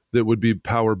places that would be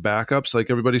power backups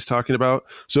like everybody's talking about.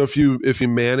 So if you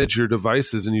manage your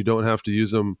devices and you don't have to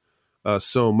use them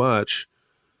so much,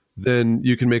 then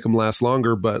you can make them last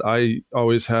longer. But I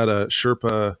always had a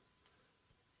Sherpa,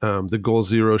 the Goal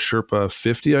Zero Sherpa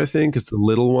 50, I think. It's a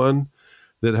little one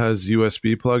that has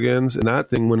USB plugins. And that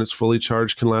thing, when it's fully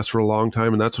charged, can last for a long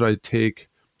time. And that's what I take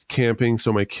camping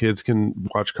so my kids can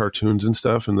watch cartoons and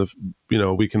stuff. And,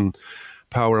 we can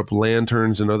power up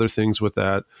lanterns and other things with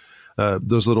that.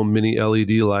 Those little mini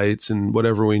LED lights and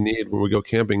whatever we need when we go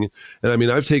camping.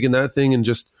 And I've taken that thing and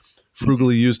just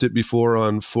frugally used it before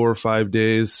on 4 or 5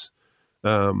 days,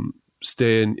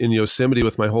 stay in Yosemite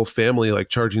with my whole family, like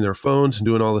charging their phones and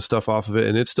doing all the stuff off of it.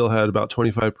 And it still had about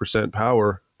 25%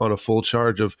 power on a full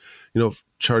charge of,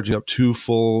 charging up 2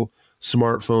 full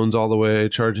smartphones all the way,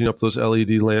 charging up those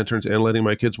LED lanterns and letting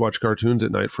my kids watch cartoons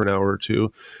at night for an hour or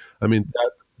two.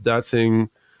 That thing,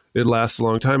 it lasts a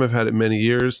long time. I've had it many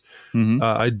years.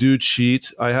 I do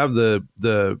cheat. I have the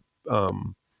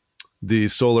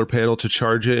solar panel to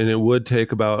charge it, and it would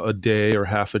take about a day or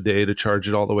half a day to charge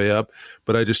it all the way up.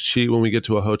 But I just cheat when we get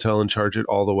to a hotel and charge it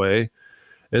all the way.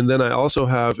 And then I also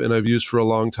have, and I've used for a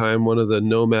long time, one of the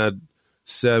Nomad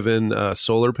 7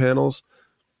 solar panels.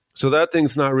 So that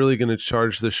thing's not really going to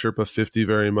charge the Sherpa 50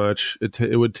 very much.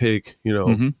 It would take,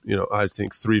 I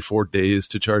think 3-4 days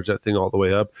to charge that thing all the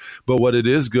way up. But what it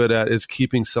is good at is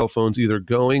keeping cell phones either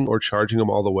going or charging them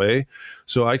all the way.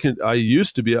 So I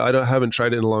haven't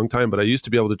tried it in a long time, but I used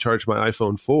to be able to charge my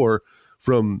iPhone 4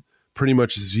 from pretty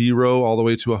much 0 all the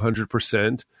way to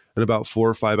 100% in about 4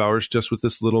 or 5 hours just with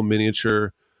this little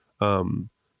miniature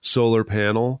solar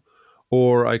panel.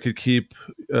 Or I could keep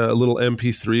a little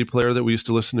MP3 player that we used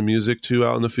to listen to music to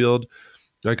out in the field.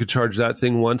 I could charge that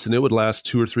thing once and it would last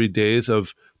 2 or 3 days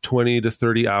of 20 to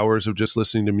 30 hours of just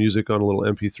listening to music on a little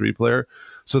MP3 player.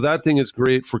 So that thing is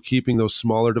great for keeping those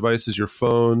smaller devices, your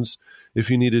phones. If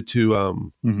you needed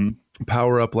to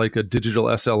power up like a digital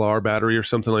SLR battery or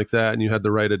something like that and you had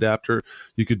the right adapter,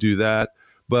 you could do that.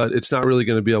 But it's not really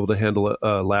going to be able to handle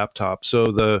a laptop. So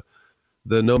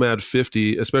the Nomad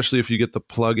 50, especially if you get the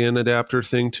plug-in adapter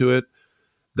thing to it,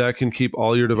 that can keep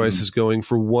all your devices going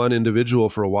for one individual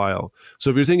for a while. So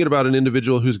if you're thinking about an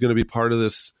individual who's going to be part of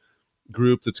this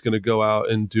group that's going to go out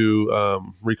and do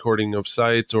recording of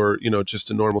sites or,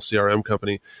 just a normal CRM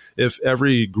company, if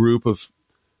every group of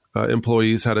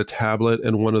employees had a tablet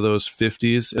and one of those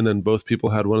 50s, and then both people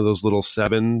had one of those little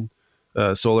 7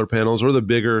 solar panels or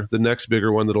the next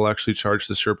bigger one that'll actually charge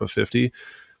the Sherpa 50,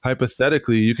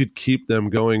 hypothetically, you could keep them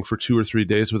going for 2 or 3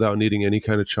 days without needing any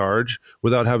kind of charge,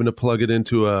 without having to plug it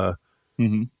into a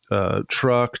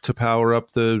truck to power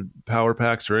up the power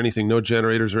packs or anything, no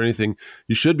generators or anything.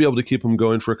 You should be able to keep them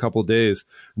going for a couple of days.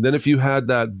 And then if you had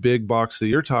that big box that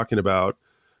you're talking about,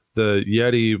 the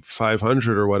Yeti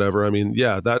 500 or whatever,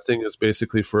 that thing is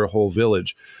basically for a whole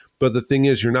village. But the thing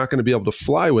is, you're not going to be able to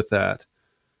fly with that.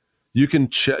 You can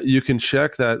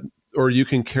check that, or you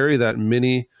can carry that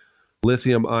mini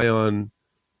lithium ion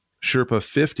Sherpa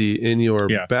 50 in your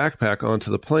backpack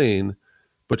onto the plane,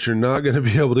 but you're not going to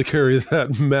be able to carry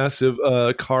that massive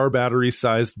car battery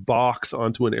sized box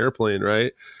onto an airplane,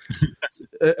 right?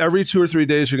 Every 2 or 3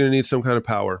 days, you're going to need some kind of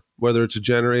power, whether it's a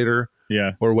generator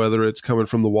or whether it's coming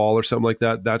from the wall or something like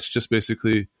that. That's just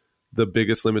basically the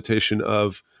biggest limitation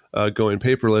of going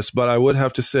paperless. But I would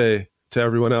have to say, to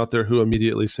everyone out there who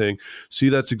immediately saying, see,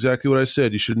 that's exactly what I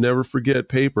said. You should never forget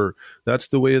paper. That's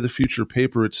the way of the future.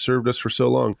 Paper, it's served us for so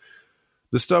long.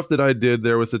 The stuff that I did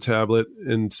there with the tablet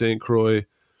in St. Croix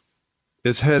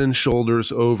is head and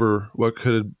shoulders over what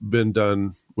could have been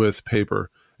done with paper.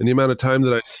 And the amount of time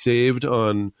that I saved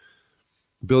on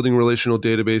building relational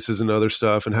databases and other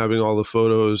stuff and having all the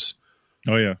photos,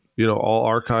 all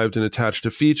archived and attached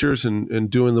to features and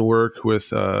doing the work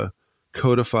with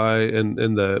Codify and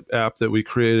the app that we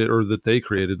created or that they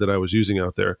created that I was using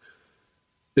out there.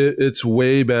 It's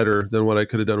way better than what I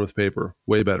could have done with paper.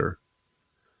 Way better.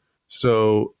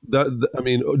 So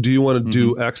do you want to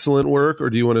do excellent work, or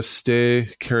do you want to stay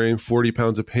carrying 40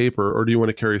 pounds of paper, or do you want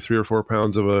to carry 3 or 4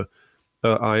 pounds of a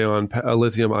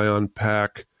lithium ion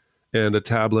pack and a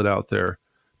tablet out there?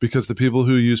 Because the people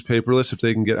who use paperless, if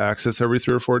they can get access every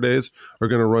 3 or 4 days, are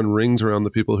going to run rings around the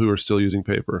people who are still using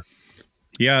paper.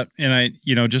 Yeah. And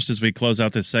just as we close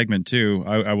out this segment too,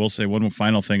 I will say one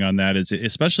final thing on that is,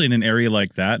 especially in an area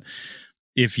like that,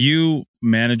 if you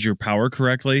manage your power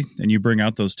correctly and you bring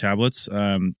out those tablets,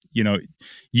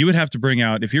 you would have to bring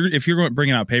out, if you're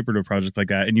bringing out paper to a project like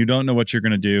that and you don't know what you're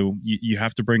going to do, you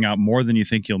have to bring out more than you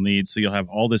think you'll need. So you'll have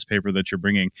all this paper that you're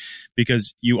bringing,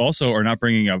 because you also are not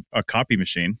bringing a copy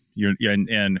machine.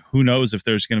 And who knows if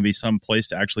there's going to be some place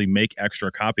to actually make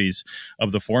extra copies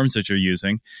of the forms that you're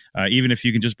using. Even if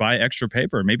you can just buy extra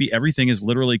paper, maybe everything is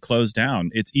literally closed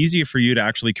down. It's easier for you to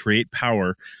actually create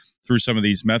power through some of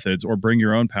these methods or bring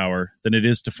your own power than it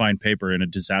is to find paper in a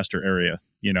disaster area.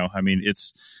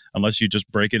 It's unless you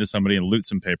just break into somebody and loot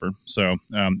some paper. So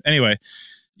anyway,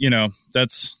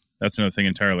 that's another thing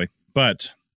entirely.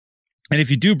 But, and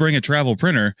if you do bring a travel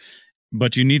printer,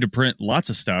 but you need to print lots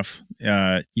of stuff,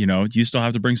 you still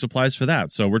have to bring supplies for that.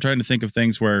 So we're trying to think of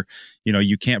things where,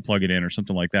 you can't plug it in or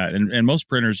something like that. And most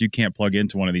printers, you can't plug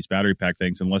into one of these battery pack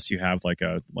things unless you have like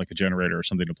a generator or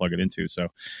something to plug it into. So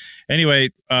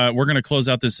anyway, we're going to close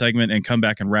out this segment and come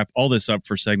back and wrap all this up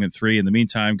for segment 3. In the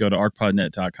meantime, go to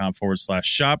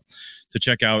arcpodnet.com/shop to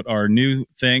check out our new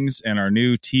things and our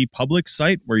new TeePublic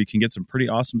site where you can get some pretty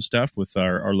awesome stuff with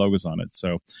our logos on it.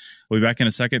 So we'll be back in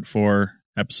a second for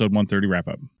episode 130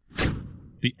 wrap-up.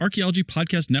 The Archaeology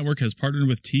Podcast Network has partnered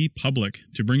with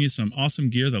TeePublic to bring you some awesome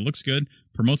gear that looks good,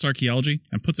 promotes archaeology,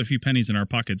 and puts a few pennies in our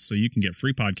pockets so you can get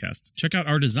free podcasts. Check out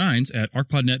our designs at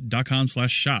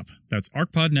arcpodnet.com/shop. That's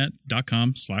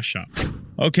arcpodnet.com/shop.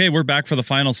 Okay, we're back for the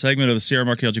final segment of the CRM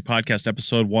Archaeology Podcast,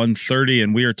 episode 130,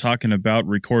 and we are talking about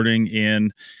recording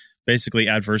in basically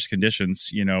adverse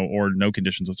conditions, or no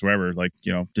conditions whatsoever, like,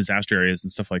 disaster areas and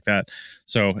stuff like that.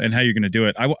 So, and how you're going to do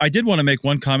it. I did want to make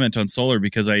one comment on solar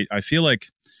because I feel like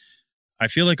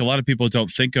a lot of people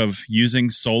don't think of using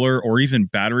solar or even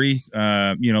battery,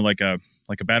 like a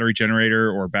battery generator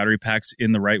or battery packs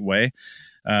in the right way.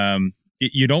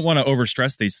 You don't want to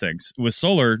overstress these things. With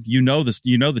solar,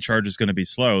 the charge is going to be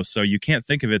slow, so you can't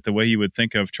think of it the way you would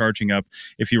think of charging up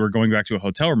if you were going back to a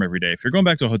hotel room every day. If you're going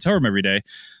back to a hotel room every day,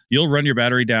 you'll run your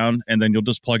battery down and then you'll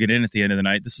just plug it in at the end of the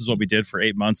night. This is what we did for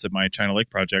 8 months at my China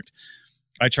Lake project.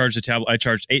 I charged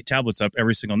 8 tablets up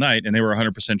every single night, and they were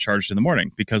 100% charged in the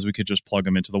morning because we could just plug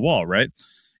them into the wall, right?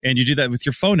 And you do that with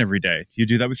your phone every day. You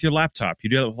do that with your laptop.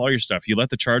 You do that with all your stuff. You let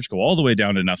the charge go all the way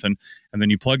down to nothing, and then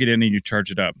you plug it in and you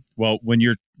charge it up. Well, when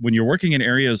you're working in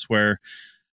areas where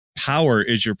power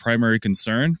is your primary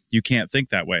concern, you can't think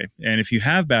that way. And if you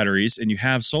have batteries and you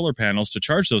have solar panels to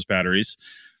charge those batteries,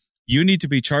 you need to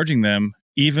be charging them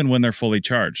even when they're fully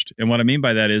charged. And what I mean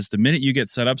by that is the minute you get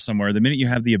set up somewhere, the minute you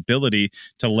have the ability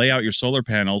to lay out your solar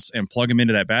panels and plug them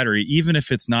into that battery, even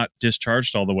if it's not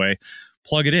discharged all the way,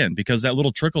 plug it in, because that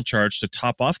little trickle charge to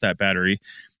top off that battery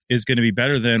is going to be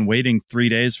better than waiting 3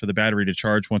 days for the battery to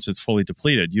charge once it's fully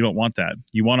depleted. You don't want that.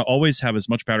 You want to always have as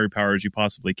much battery power as you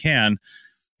possibly can,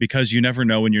 because you never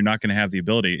know when you're not going to have the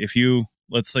ability. If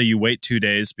let's say you wait 2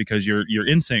 days because you're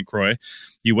in St. Croix,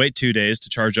 you wait 2 days to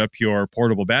charge up your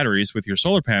portable batteries with your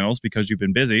solar panels because you've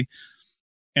been busy.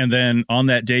 And then on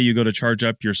that day, you go to charge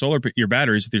up your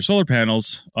batteries with your solar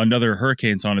panels. Another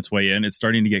hurricane's on its way in. It's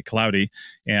starting to get cloudy,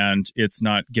 and it's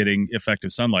not getting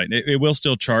effective sunlight. It will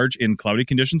still charge in cloudy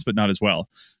conditions, but not as well.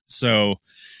 So,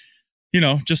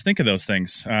 just think of those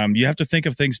things. You have to think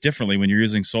of things differently when you're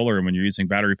using solar and when you're using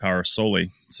battery power solely.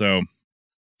 So,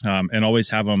 and always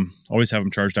have them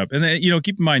charged up. And then,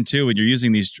 keep in mind too, when you're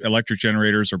using these electric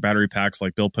generators or battery packs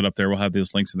like Bill put up there, we'll have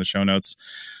those links in the show notes,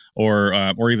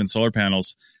 or even solar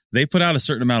panels, they put out a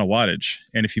certain amount of wattage.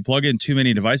 And if you plug in too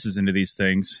many devices into these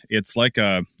things, it's like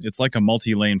a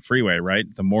multi-lane freeway, right?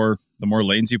 The more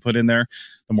lanes you put in there,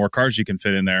 the more cars you can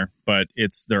fit in there, but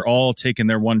they're all taking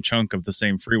their one chunk of the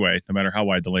same freeway, no matter how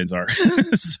wide the lanes are.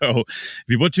 So if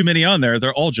you put too many on there,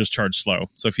 they're all just charged slow.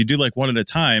 So if you do like one at a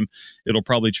time, it'll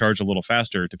probably charge a little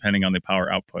faster depending on the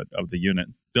power output of the unit.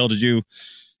 Bill, did you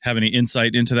have any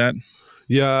insight into that?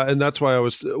 Yeah, and that's why I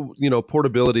was,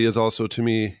 portability is also to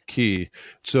me key.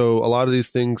 So a lot of these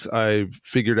things I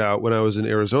figured out when I was in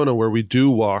Arizona, where we do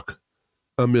walk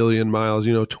 1,000,000 miles.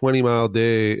 20-mile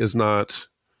day is not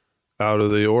out of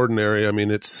the ordinary. I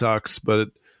mean, it sucks,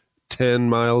 but 10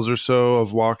 miles or so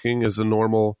of walking is a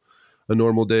normal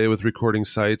day with recording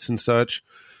sites and such.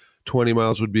 20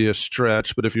 miles would be a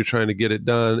stretch, but if you're trying to get it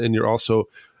done and you're also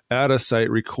at a site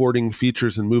recording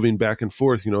features and moving back and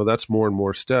forth, that's more and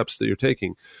more steps that you're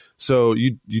taking. So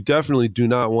you definitely do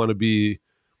not want to be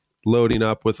loading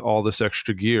up with all this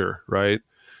extra gear, right?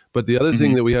 But the other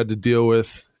thing that we had to deal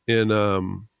with in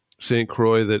St.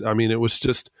 Croix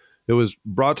it was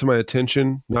brought to my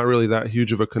attention, not really that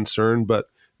huge of a concern, but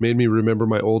made me remember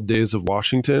my old days of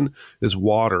Washington, is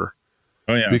water.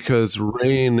 Oh, yeah. Because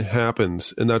rain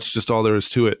happens, and that's just all there is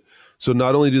to it. So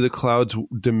not only do the clouds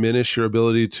diminish your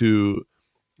ability to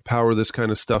power this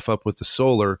kind of stuff up with the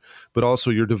solar, but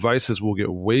also your devices will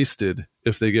get wasted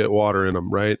if they get water in them,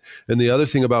 right? And the other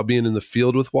thing about being in the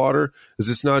field with water is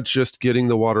it's not just getting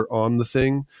the water on the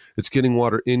thing, it's getting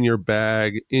water in your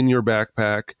bag, in your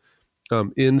backpack,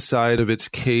 inside of its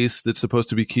case that's supposed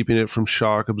to be keeping it from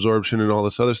shock absorption and all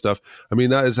this other stuff. I mean,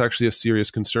 that is actually a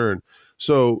serious concern.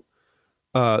 So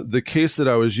the case that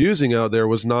I was using out there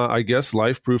was not, I guess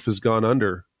LifeProof has gone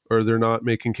under, or they're not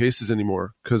making cases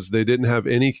anymore because they didn't have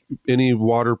any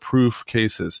waterproof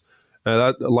cases.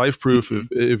 That LifeProof,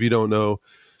 if you don't know,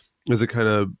 is a kind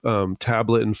of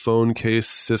tablet and phone case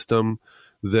system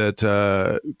that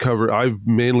I've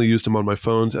mainly used them on my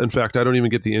phones. In fact, I don't even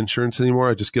get the insurance anymore.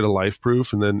 I just get a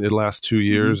LifeProof, and then it lasts 2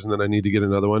 years, and then I need to get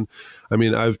another one. I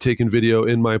mean, I've taken video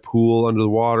in my pool under the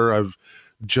water. I've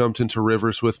jumped into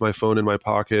rivers with my phone in my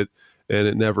pocket, and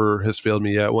it never has failed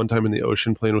me yet. One time in the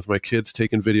ocean playing with my kids,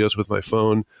 taking videos with my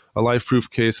phone. A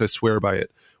LifeProof case, I swear by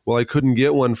it. Well, I couldn't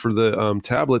get one for the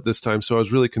tablet this time, so I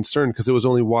was really concerned because it was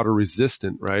only water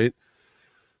resistant, right?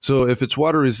 So if it's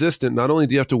water resistant, not only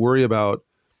do you have to worry about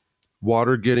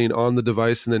water getting on the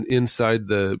device and then inside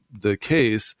the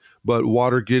case, but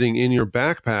water getting in your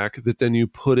backpack that then you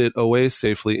put it away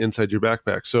safely inside your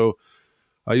backpack. So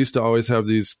I used to always have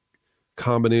these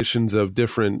combinations of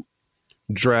different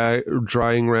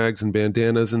drying rags and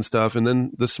bandanas and stuff, and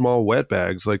then the small wet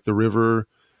bags like the river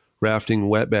rafting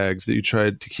wet bags that you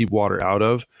tried to keep water out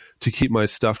of to keep my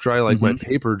stuff dry, like my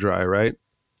paper dry, right?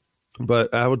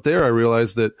 But out there, I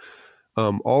realized that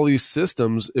all these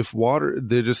systems, if water,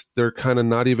 they're kind of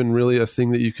not even really a thing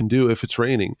that you can do if it's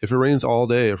raining. If it rains all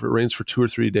day, if it rains for 2 or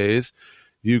 3 days,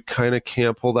 you kind of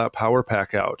can't pull that power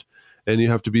pack out. And you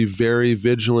have to be very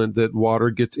vigilant that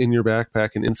water gets in your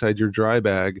backpack and inside your dry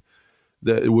bag,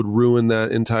 that it would ruin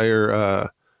that entire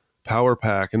power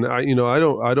pack. And I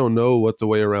don't know what the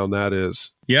way around that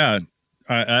is. Yeah.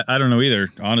 I don't know either,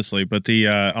 honestly, but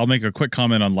I'll make a quick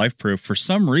comment on LifeProof. For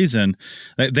some reason,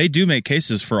 they do make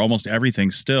cases for almost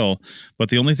everything still, but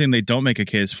the only thing they don't make a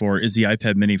case for is the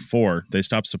iPad Mini 4. They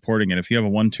stopped supporting it. If you have a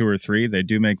 1, 2, or 3, they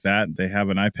do make that. They have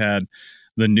an iPad,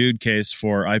 the Nude case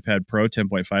for iPad Pro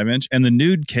 10.5 inch, and the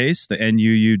Nude case, the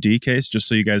NUUD case, just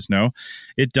so you guys know,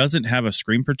 it doesn't have a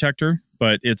screen protector,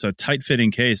 but it's a tight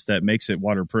fitting case that makes it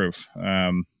waterproof,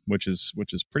 which is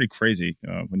pretty crazy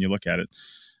when you look at it.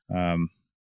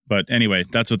 But anyway,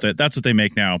 that's what they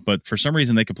make now. But for some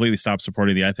reason, they completely stopped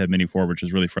supporting the iPad Mini 4, which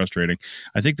is really frustrating.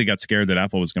 I think they got scared that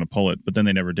Apple was going to pull it, but then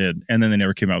they never did, and then they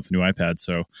never came out with a new iPad.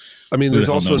 So, I mean, there's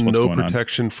also no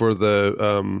protection for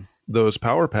the those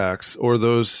power packs or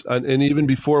those, and even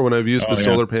before when I've used the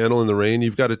solar panel in the rain,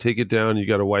 you've got to take it down, you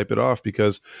got to wipe it off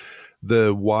because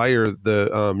the wire, the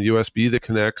USB that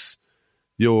connects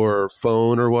your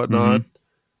phone or whatnot.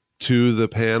 To the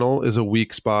panel is a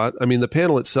weak spot. I mean, the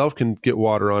panel itself can get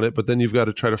water on it, but then you've got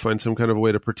to try to find some kind of a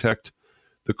way to protect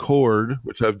the cord,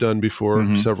 which I've done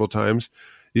before several times,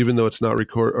 even though it's not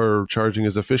charging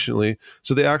as efficiently.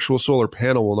 So the actual solar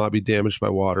panel will not be damaged by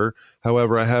water.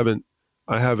 However, I haven't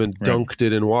dunked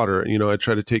it in water. I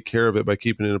try to take care of it by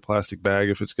keeping it in a plastic bag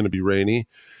if it's going to be rainy.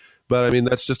 But I mean,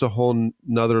 that's just a whole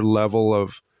nother level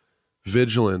of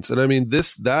vigilance. And I mean,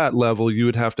 that level you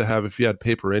would have to have if you had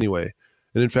paper anyway.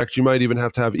 And in fact, you might even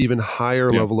have to have even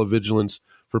higher level of vigilance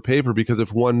for paper, because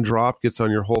if one drop gets on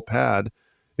your whole pad,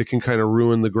 it can kind of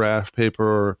ruin the graph paper,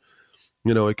 or,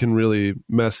 it can really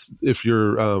mess if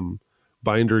your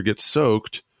binder gets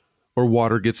soaked or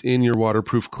water gets in your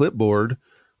waterproof clipboard.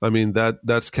 I mean,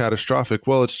 that's catastrophic.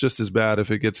 Well, it's just as bad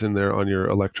if it gets in there on your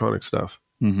electronic stuff.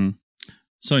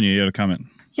 Sonia, you had a comment.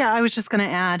 Yeah, I was just going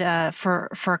to add for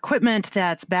equipment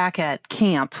that's back at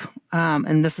camp,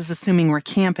 and this is assuming we're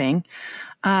camping.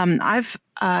 I've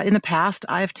in the past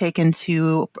I've taken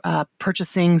to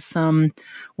purchasing some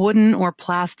wooden or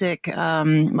plastic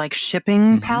like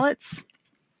shipping pallets,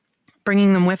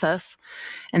 bringing them with us,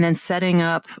 and then setting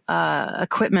up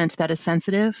equipment that is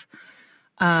sensitive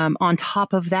on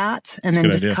top of that, and then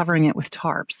just covering it with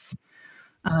tarps.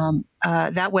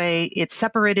 That way it's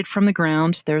separated from the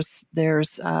ground.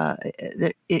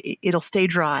 It'll stay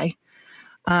dry.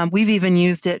 We've even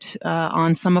used it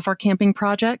on some of our camping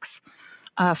projects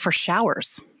for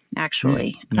showers,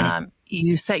 actually.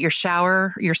 You set your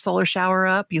solar shower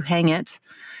up, you hang it.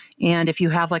 And if you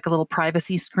have like a little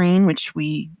privacy screen, which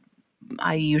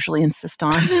I usually insist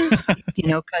on,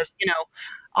 because,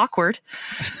 awkward.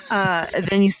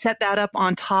 Then you set that up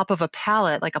on top of a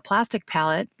pallet, like a plastic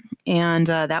pallet. And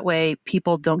that way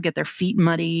people don't get their feet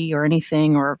muddy or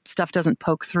anything, or stuff doesn't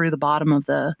poke through the bottom of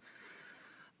the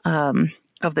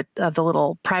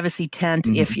little privacy tent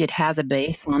if it has a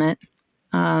base on it.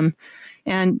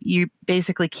 And you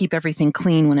basically keep everything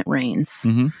clean when it rains.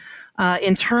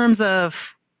 In terms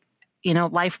of,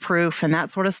 LifeProof and that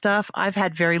sort of stuff, I've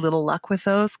had very little luck with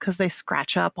those because they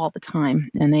scratch up all the time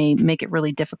and they make it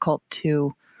really difficult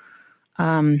to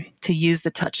use the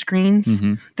touch screens.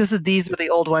 These were the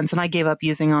old ones, and I gave up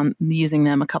using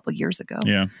them a couple of years ago.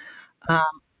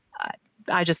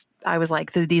 I was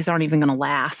like, these aren't even going to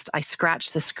last. I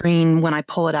scratch the screen when I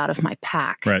pull it out of my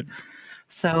pack. Right.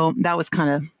 So that was kind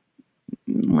of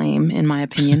lame, in my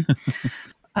opinion.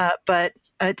 But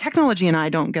technology and I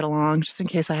don't get along, just in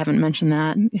case I haven't mentioned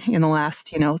that in the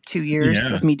last, 2 years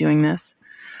of me doing this.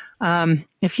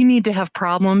 If you need to have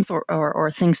problems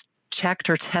or things checked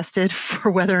or tested for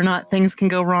whether or not things can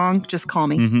go wrong, just call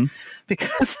me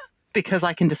because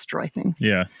I can destroy things.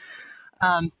 Yeah.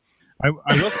 I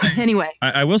will say, anyway.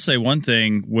 I will say one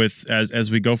thing with as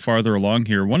we go farther along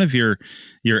here. One of your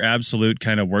absolute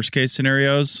kind of worst case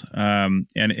scenarios, and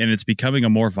it's becoming a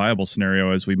more viable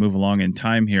scenario as we move along in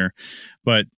time here.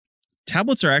 But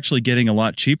tablets are actually getting a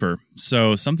lot cheaper.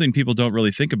 So something people don't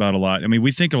really think about a lot. I mean,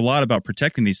 we think a lot about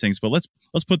protecting these things, but let's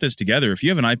put this together. If you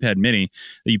have an iPad Mini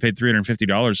that you paid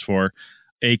 $350 for,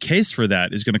 a case for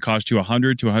that is going to cost you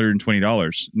 $100 to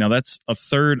 $120. Now that's a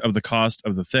third of the cost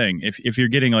of the thing. If you're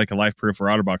getting like a LifeProof or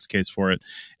OtterBox case for it,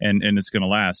 and it's going to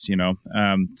last,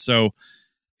 So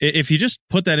if you just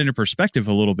put that into perspective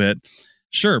a little bit,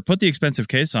 sure, put the expensive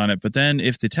case on it, but then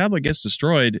if the tablet gets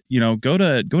destroyed, go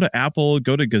to Apple,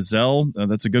 go to Gazelle.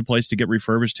 That's a good place to get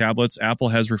refurbished tablets. Apple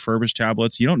has refurbished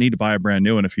tablets. You don't need to buy a brand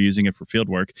new one if you're using it for field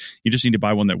work. You just need to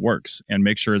buy one that works and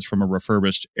make sure it's from a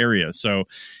refurbished area. So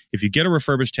if you get a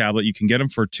refurbished tablet, you can get them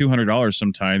for $200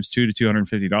 sometimes, $200 to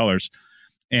 $250,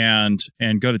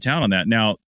 and go to town on that.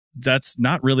 Now, that's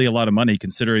not really a lot of money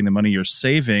considering the money you're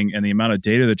saving and the amount of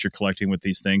data that you're collecting with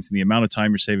these things and the amount of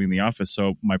time you're saving in the office.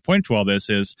 So my point to all this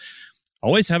is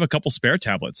always have a couple spare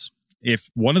tablets. If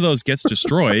one of those gets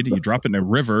destroyed, you drop it in a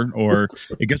river or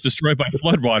it gets destroyed by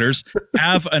floodwaters,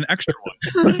 have an extra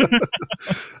one.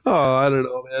 Oh, I don't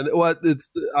know,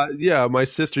 man. My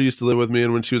sister used to live with me,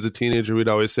 and when she was a teenager, we'd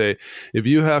always say, if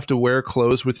you have to wear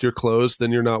clothes with your clothes,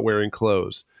 then you're not wearing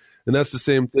clothes. And that's the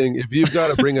same thing. If you've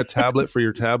got to bring a tablet for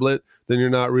your tablet, then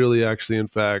you're not really actually, in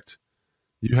fact,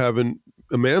 you haven't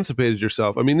emancipated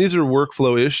yourself. I mean, these are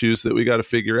workflow issues that we got to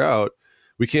figure out.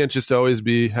 We can't just always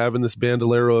be having this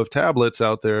bandolero of tablets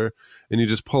out there and you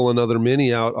just pull another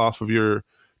mini out off of your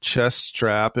chest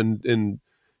strap and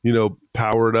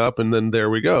power it up, and then there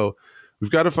we go.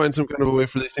 We've got to find some kind of a way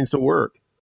for these things to work.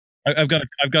 I've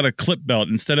got a clip belt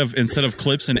instead of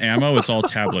clips and ammo. It's all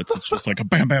tablets. It's just like a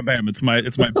bam, bam, bam. It's my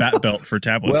bat belt for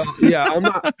tablets. Well, yeah,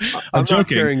 I'm not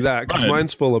carrying that because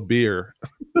mine's full of beer.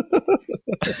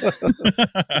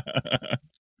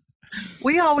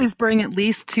 We always bring at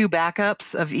least 2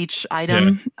 backups of each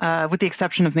item, with the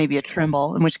exception of maybe a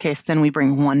Trimble, in which case then we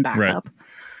bring 1 backup. Right.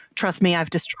 Trust me, I've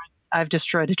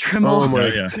destroyed a Trimble. Oh my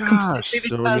gosh,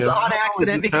 Sonia, how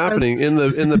is this happening? In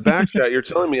the back chat, you're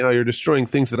telling me how you're destroying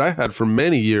things that I had for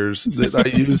many years that I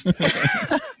used,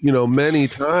 many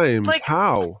times. Like,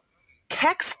 how?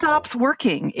 Tech stops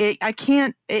working. I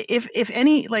can't. If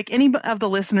any of the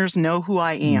listeners know who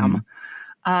I am,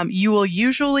 you will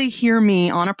usually hear me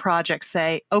on a project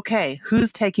say, "Okay,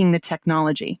 who's taking the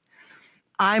technology?"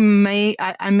 I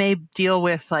may deal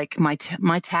with like my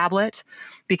tablet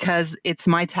because it's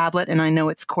my tablet and I know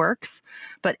its quirks.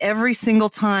 But every single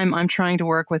time I'm trying to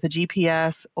work with a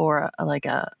GPS or like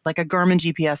a Garmin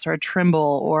GPS or a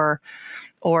Trimble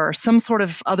or some sort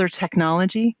of other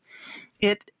technology,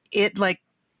 it like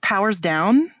powers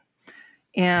down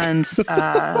and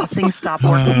things stop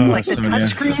working. Like the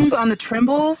touchscreens on the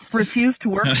Trimbles refuse to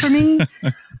work for me.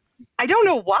 I don't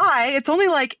know why. It's only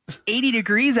like 80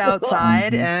 degrees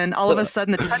outside, and all of a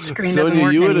sudden the touchscreen doesn't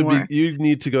work anymore. You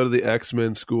need to go to the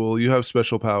X-Men school. You have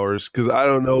special powers because I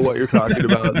don't know what you're talking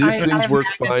about. These things work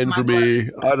fine for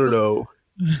me. I don't know.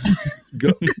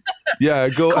 Go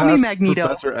ask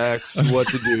Professor X what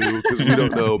to do because we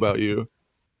don't know about you.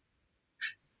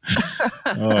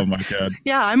 Oh my God.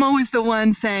 Yeah, I'm always the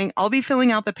one saying, I'll be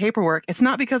filling out the paperwork. It's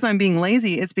not because I'm being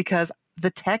lazy. It's because the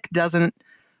tech doesn't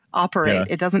operate. Yeah.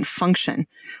 It doesn't function.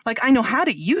 Like, I know how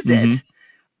to use it,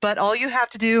 but all you have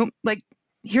to do, like,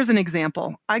 here's an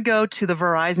example. I go to the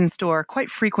Verizon store quite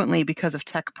frequently because of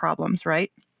tech problems, right?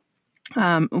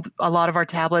 A lot of our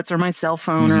tablets or my cell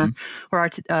phone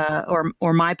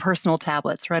or my personal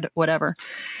tablets, right? Whatever.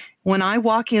 When I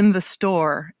walk in the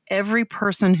store, every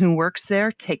person who works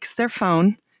there takes their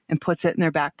phone and puts it in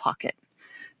their back pocket.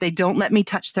 They don't let me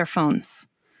touch their phones.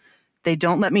 They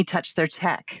don't let me touch their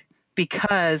tech.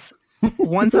 Because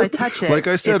once I touch it, like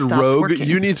I said, Rogue, working.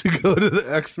 You need to go to the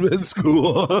X-Men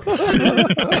school.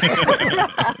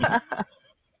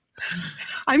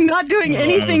 I'm not doing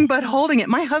anything but holding it.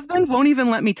 My husband won't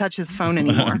even let me touch his phone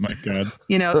anymore. Oh my God.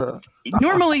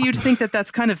 Normally you'd think that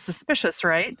that's kind of suspicious,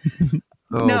 right?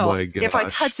 No, my gosh. If I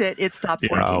touch it, it stops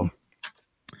working.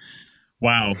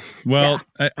 Wow. Well,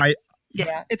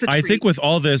 yeah. It's a treat. I think with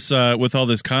all this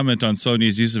comment on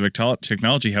Sonia's use of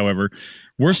technology, however,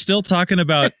 we're still talking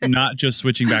about not just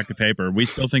switching back to paper. We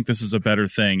still think this is a better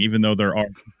thing, even though there are.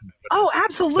 Oh,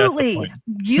 absolutely.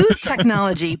 Use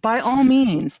technology by all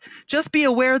means. Just be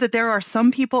aware that there are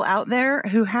some people out there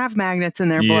who have magnets in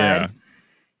their blood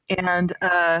and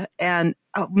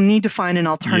need to find an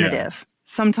alternative. Yeah.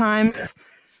 Sometimes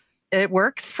it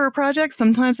works for a project.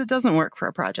 Sometimes it doesn't work for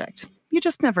a project. You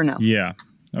just never know. Yeah.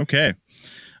 Okay.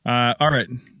 All right.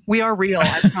 We are real,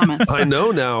 I promise. I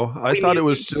know now. I thought it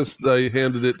was just I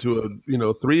handed it to a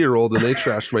 3-year-old and they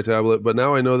trashed my tablet, but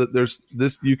now I know that there's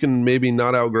this. You can maybe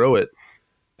not outgrow it.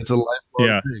 It's a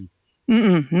lifelong thing.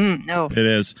 No, it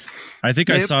is. I think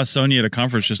I saw Sonia at a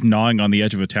conference just gnawing on the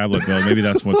edge of a tablet, though. Maybe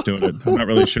that's what's doing it. I'm not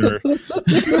really sure.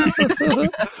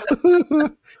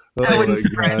 That wouldn't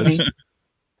surprise me.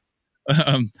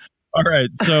 All right.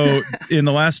 So in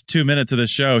the last 2 minutes of the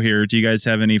show here, do you guys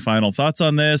have any final thoughts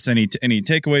on this? Any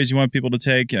takeaways you want people to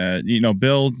take?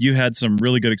 Bill, you had some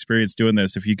really good experience doing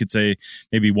this. If you could say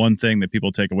maybe one thing that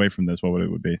people take away from this, what would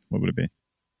it be?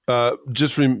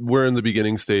 We're in the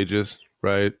beginning stages,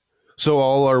 right? So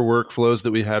all our workflows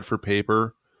that we had for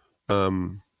paper,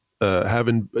 having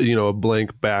a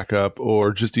blank backup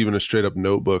or just even a straight up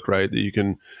notebook, right, that you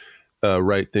can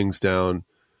write things down.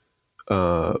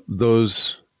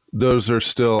 Those are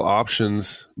still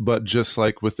options, but just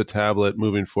like with the tablet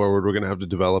moving forward, we're going to have to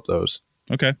develop those.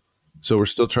 Okay. So we're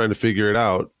still trying to figure it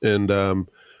out. And,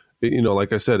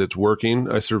 like I said, it's working.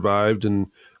 I survived and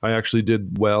I actually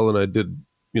did well. And I did,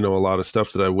 a lot of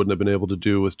stuff that I wouldn't have been able to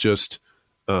do with just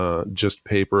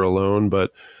paper alone,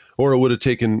 or it would have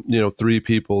taken, 3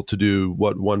 people to do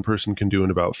what one person can do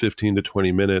in about 15 to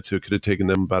 20 minutes. It could have taken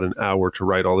them about an hour to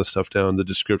write all this stuff down, the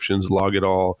descriptions, log it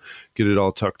all, get it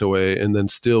all tucked away. And then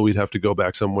still we'd have to go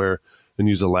back somewhere and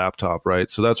use a laptop,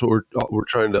 right? So that's what we're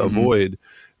trying to avoid.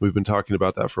 We've been talking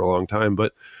about that for a long time,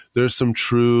 but there's some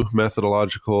true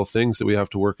methodological things that we have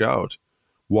to work out.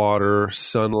 Water,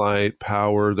 sunlight,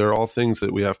 power, they're all things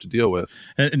that we have to deal with.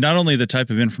 And not only the type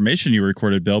of information you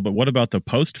recorded, Bill, but what about the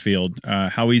post field?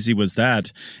 How easy was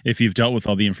that if you've dealt with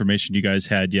all the information you guys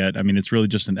had yet? I mean, it's really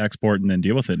just an export and then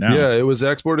deal with it now. Yeah, it was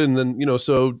exported. And then,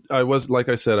 so I was, like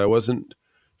I said, I wasn't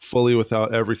fully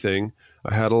without everything.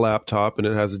 I had a laptop and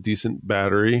it has a decent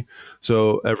battery.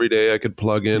 So every day I could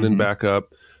plug in and back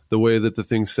up. The way that the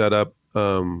thing's set up,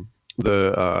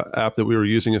 the app that we were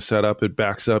using is set up, it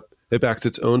backs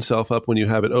its own self up when you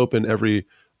have it open every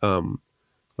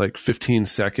 15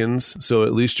 seconds. So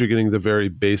at least you're getting the very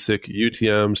basic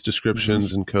UTMs,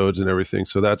 descriptions, and codes and everything.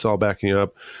 So that's all backing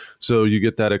up. So you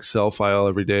get that Excel file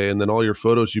every day, and then all your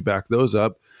photos, you back those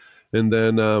up. And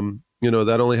then,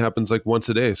 that only happens like once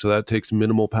a day. So that takes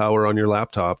minimal power on your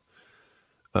laptop.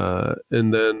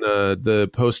 And then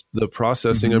the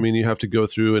processing, I mean, you have to go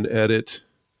through and edit.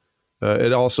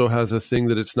 It also has a thing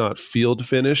that it's not field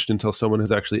finished until someone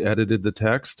has actually edited the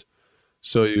text.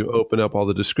 So you open up all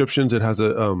the descriptions. It has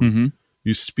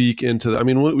you speak into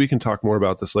we can talk more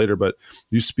about this later, but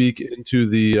you speak into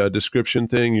the description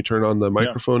thing. You turn on the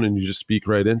microphone and you just speak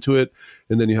right into it.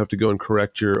 And then you have to go and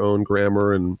correct your own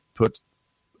grammar and put,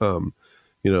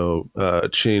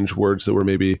 change words that were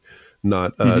maybe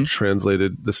not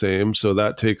translated the same. So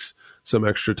that takes some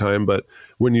extra time. But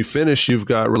when you finish, you've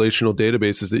got relational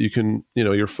databases that you can,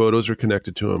 your photos are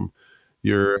connected to them.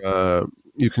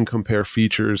 You can compare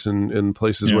features and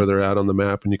places where they're at on the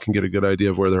map, and you can get a good idea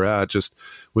of where they're at just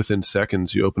within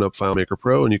seconds. You open up FileMaker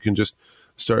Pro and you can just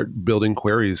start building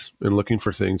queries and looking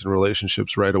for things and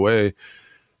relationships right away.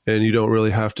 And you don't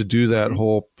really have to do that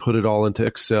whole put it all into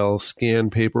Excel, scan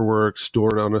paperwork,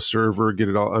 store it on a server, get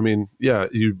it all. I mean,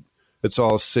 it's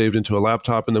all saved into a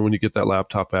laptop, and then when you get that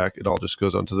laptop back, it all just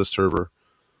goes onto the server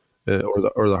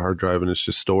or the hard drive, and it's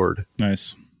just stored.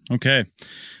 Nice. Okay.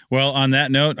 Well, on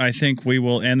that note, I think we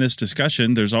will end this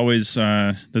discussion. There's always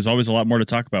a lot more to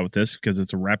talk about with this because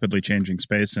it's a rapidly changing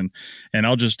space, and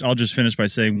I'll just finish by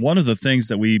saying one of the things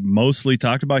that we mostly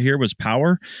talked about here was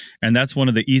power, and that's one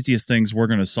of the easiest things we're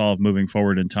going to solve moving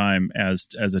forward in time as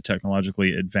a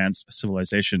technologically advanced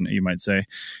civilization, you might say,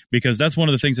 because that's one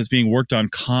of the things that's being worked on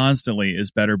constantly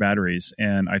is better batteries,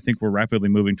 and I think we're rapidly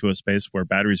moving to a space where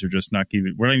batteries are just we're not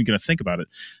even going to think about it.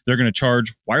 They're going to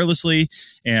charge wirelessly,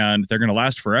 and they're going to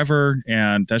last forever.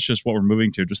 And that's just what we're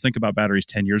moving to. Just think about batteries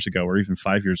 10 years ago or even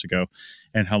 5 years ago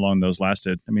and how long those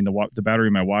lasted. I mean, the battery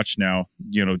in my watch now,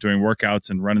 doing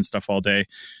workouts and running stuff all day,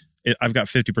 I've got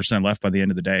 50% left by the end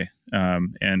of the day.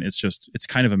 And it's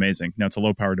kind of amazing. Now, it's a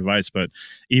low power device, but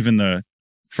even the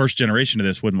first generation of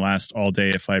this wouldn't last all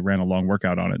day if I ran a long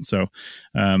workout on it. So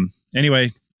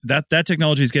anyway, that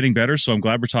technology is getting better, so I'm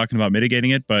glad we're talking about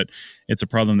mitigating it, but it's a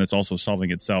problem that's also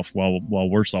solving itself while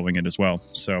we're solving it as well.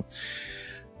 So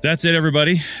that's it,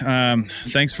 everybody.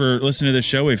 Thanks for listening to this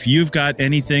show. If you've got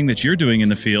anything that you're doing in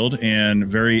the field and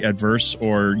very adverse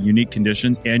or unique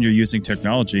conditions and you're using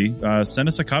technology, send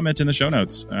us a comment in the show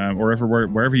notes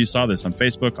wherever you saw this, on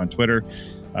Facebook, on Twitter.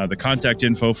 The contact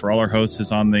info for all our hosts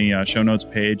is on the show notes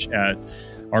page at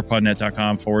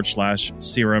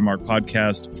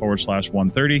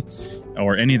arcpodnet.com/CRM/ArcPodcast/130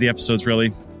 or any of the episodes,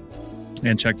 really,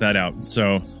 and check that out.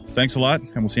 So thanks a lot,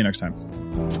 and we'll see you next time.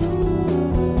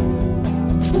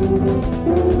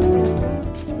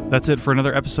 That's it for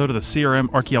another episode of the CRM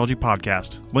Archaeology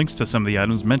Podcast. Links to some of the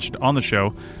items mentioned on the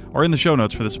show are in the show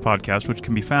notes for this podcast, which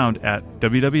can be found at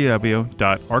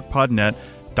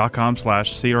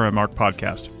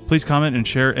www.arcpodnet.com/CRMArcPodcast. Please comment and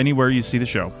share anywhere you see the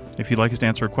show. If you'd like us to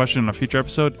answer a question on a future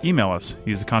episode, email us.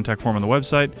 Use the contact form on the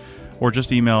website, or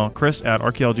just email Chris at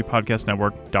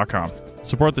archaeologypodcastnetwork.com.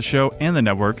 Support the show and the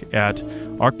network at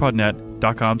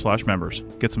arcpodnet.com/members.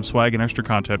 Get some swag and extra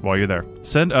content while you're there.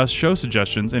 Send us show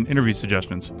suggestions and interview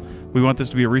suggestions. We want this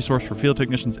to be a resource for field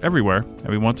technicians everywhere, and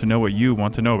we want to know what you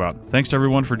want to know about. Thanks to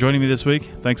everyone for joining me this week.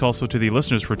 Thanks also to the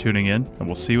listeners for tuning in, and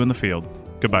we'll see you in the field.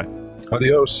 Goodbye.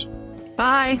 Adios.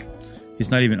 Bye.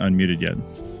 He's not even unmuted yet,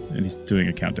 and he's doing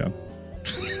a countdown.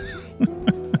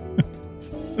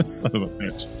 Son of a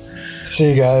bitch. See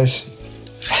you guys.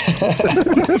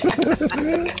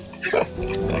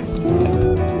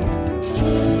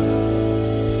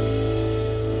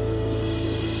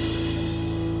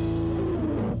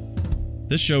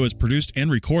 This show is produced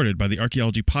and recorded by the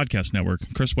Archaeology Podcast Network,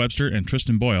 Chris Webster and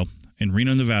Tristan Boyle, in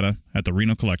Reno, Nevada, at the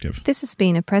Reno Collective. This has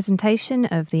been a presentation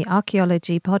of the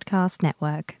Archaeology Podcast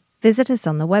Network. Visit us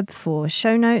on the web for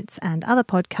show notes and other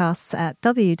podcasts at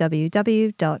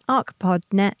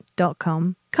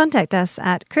www.archpodnet.com. Contact us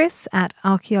at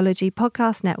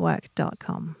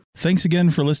chris@archaeologypodcastnetwork.com. Thanks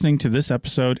again for listening to this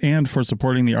episode and for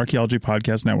supporting the Archaeology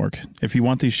Podcast Network. If you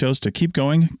want these shows to keep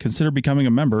going, consider becoming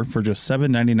a member for just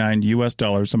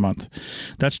 $7.99 a month.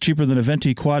 That's cheaper than a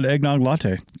venti quad eggnog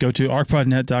latte. Go to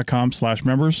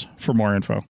archpodnet.com/members for more info.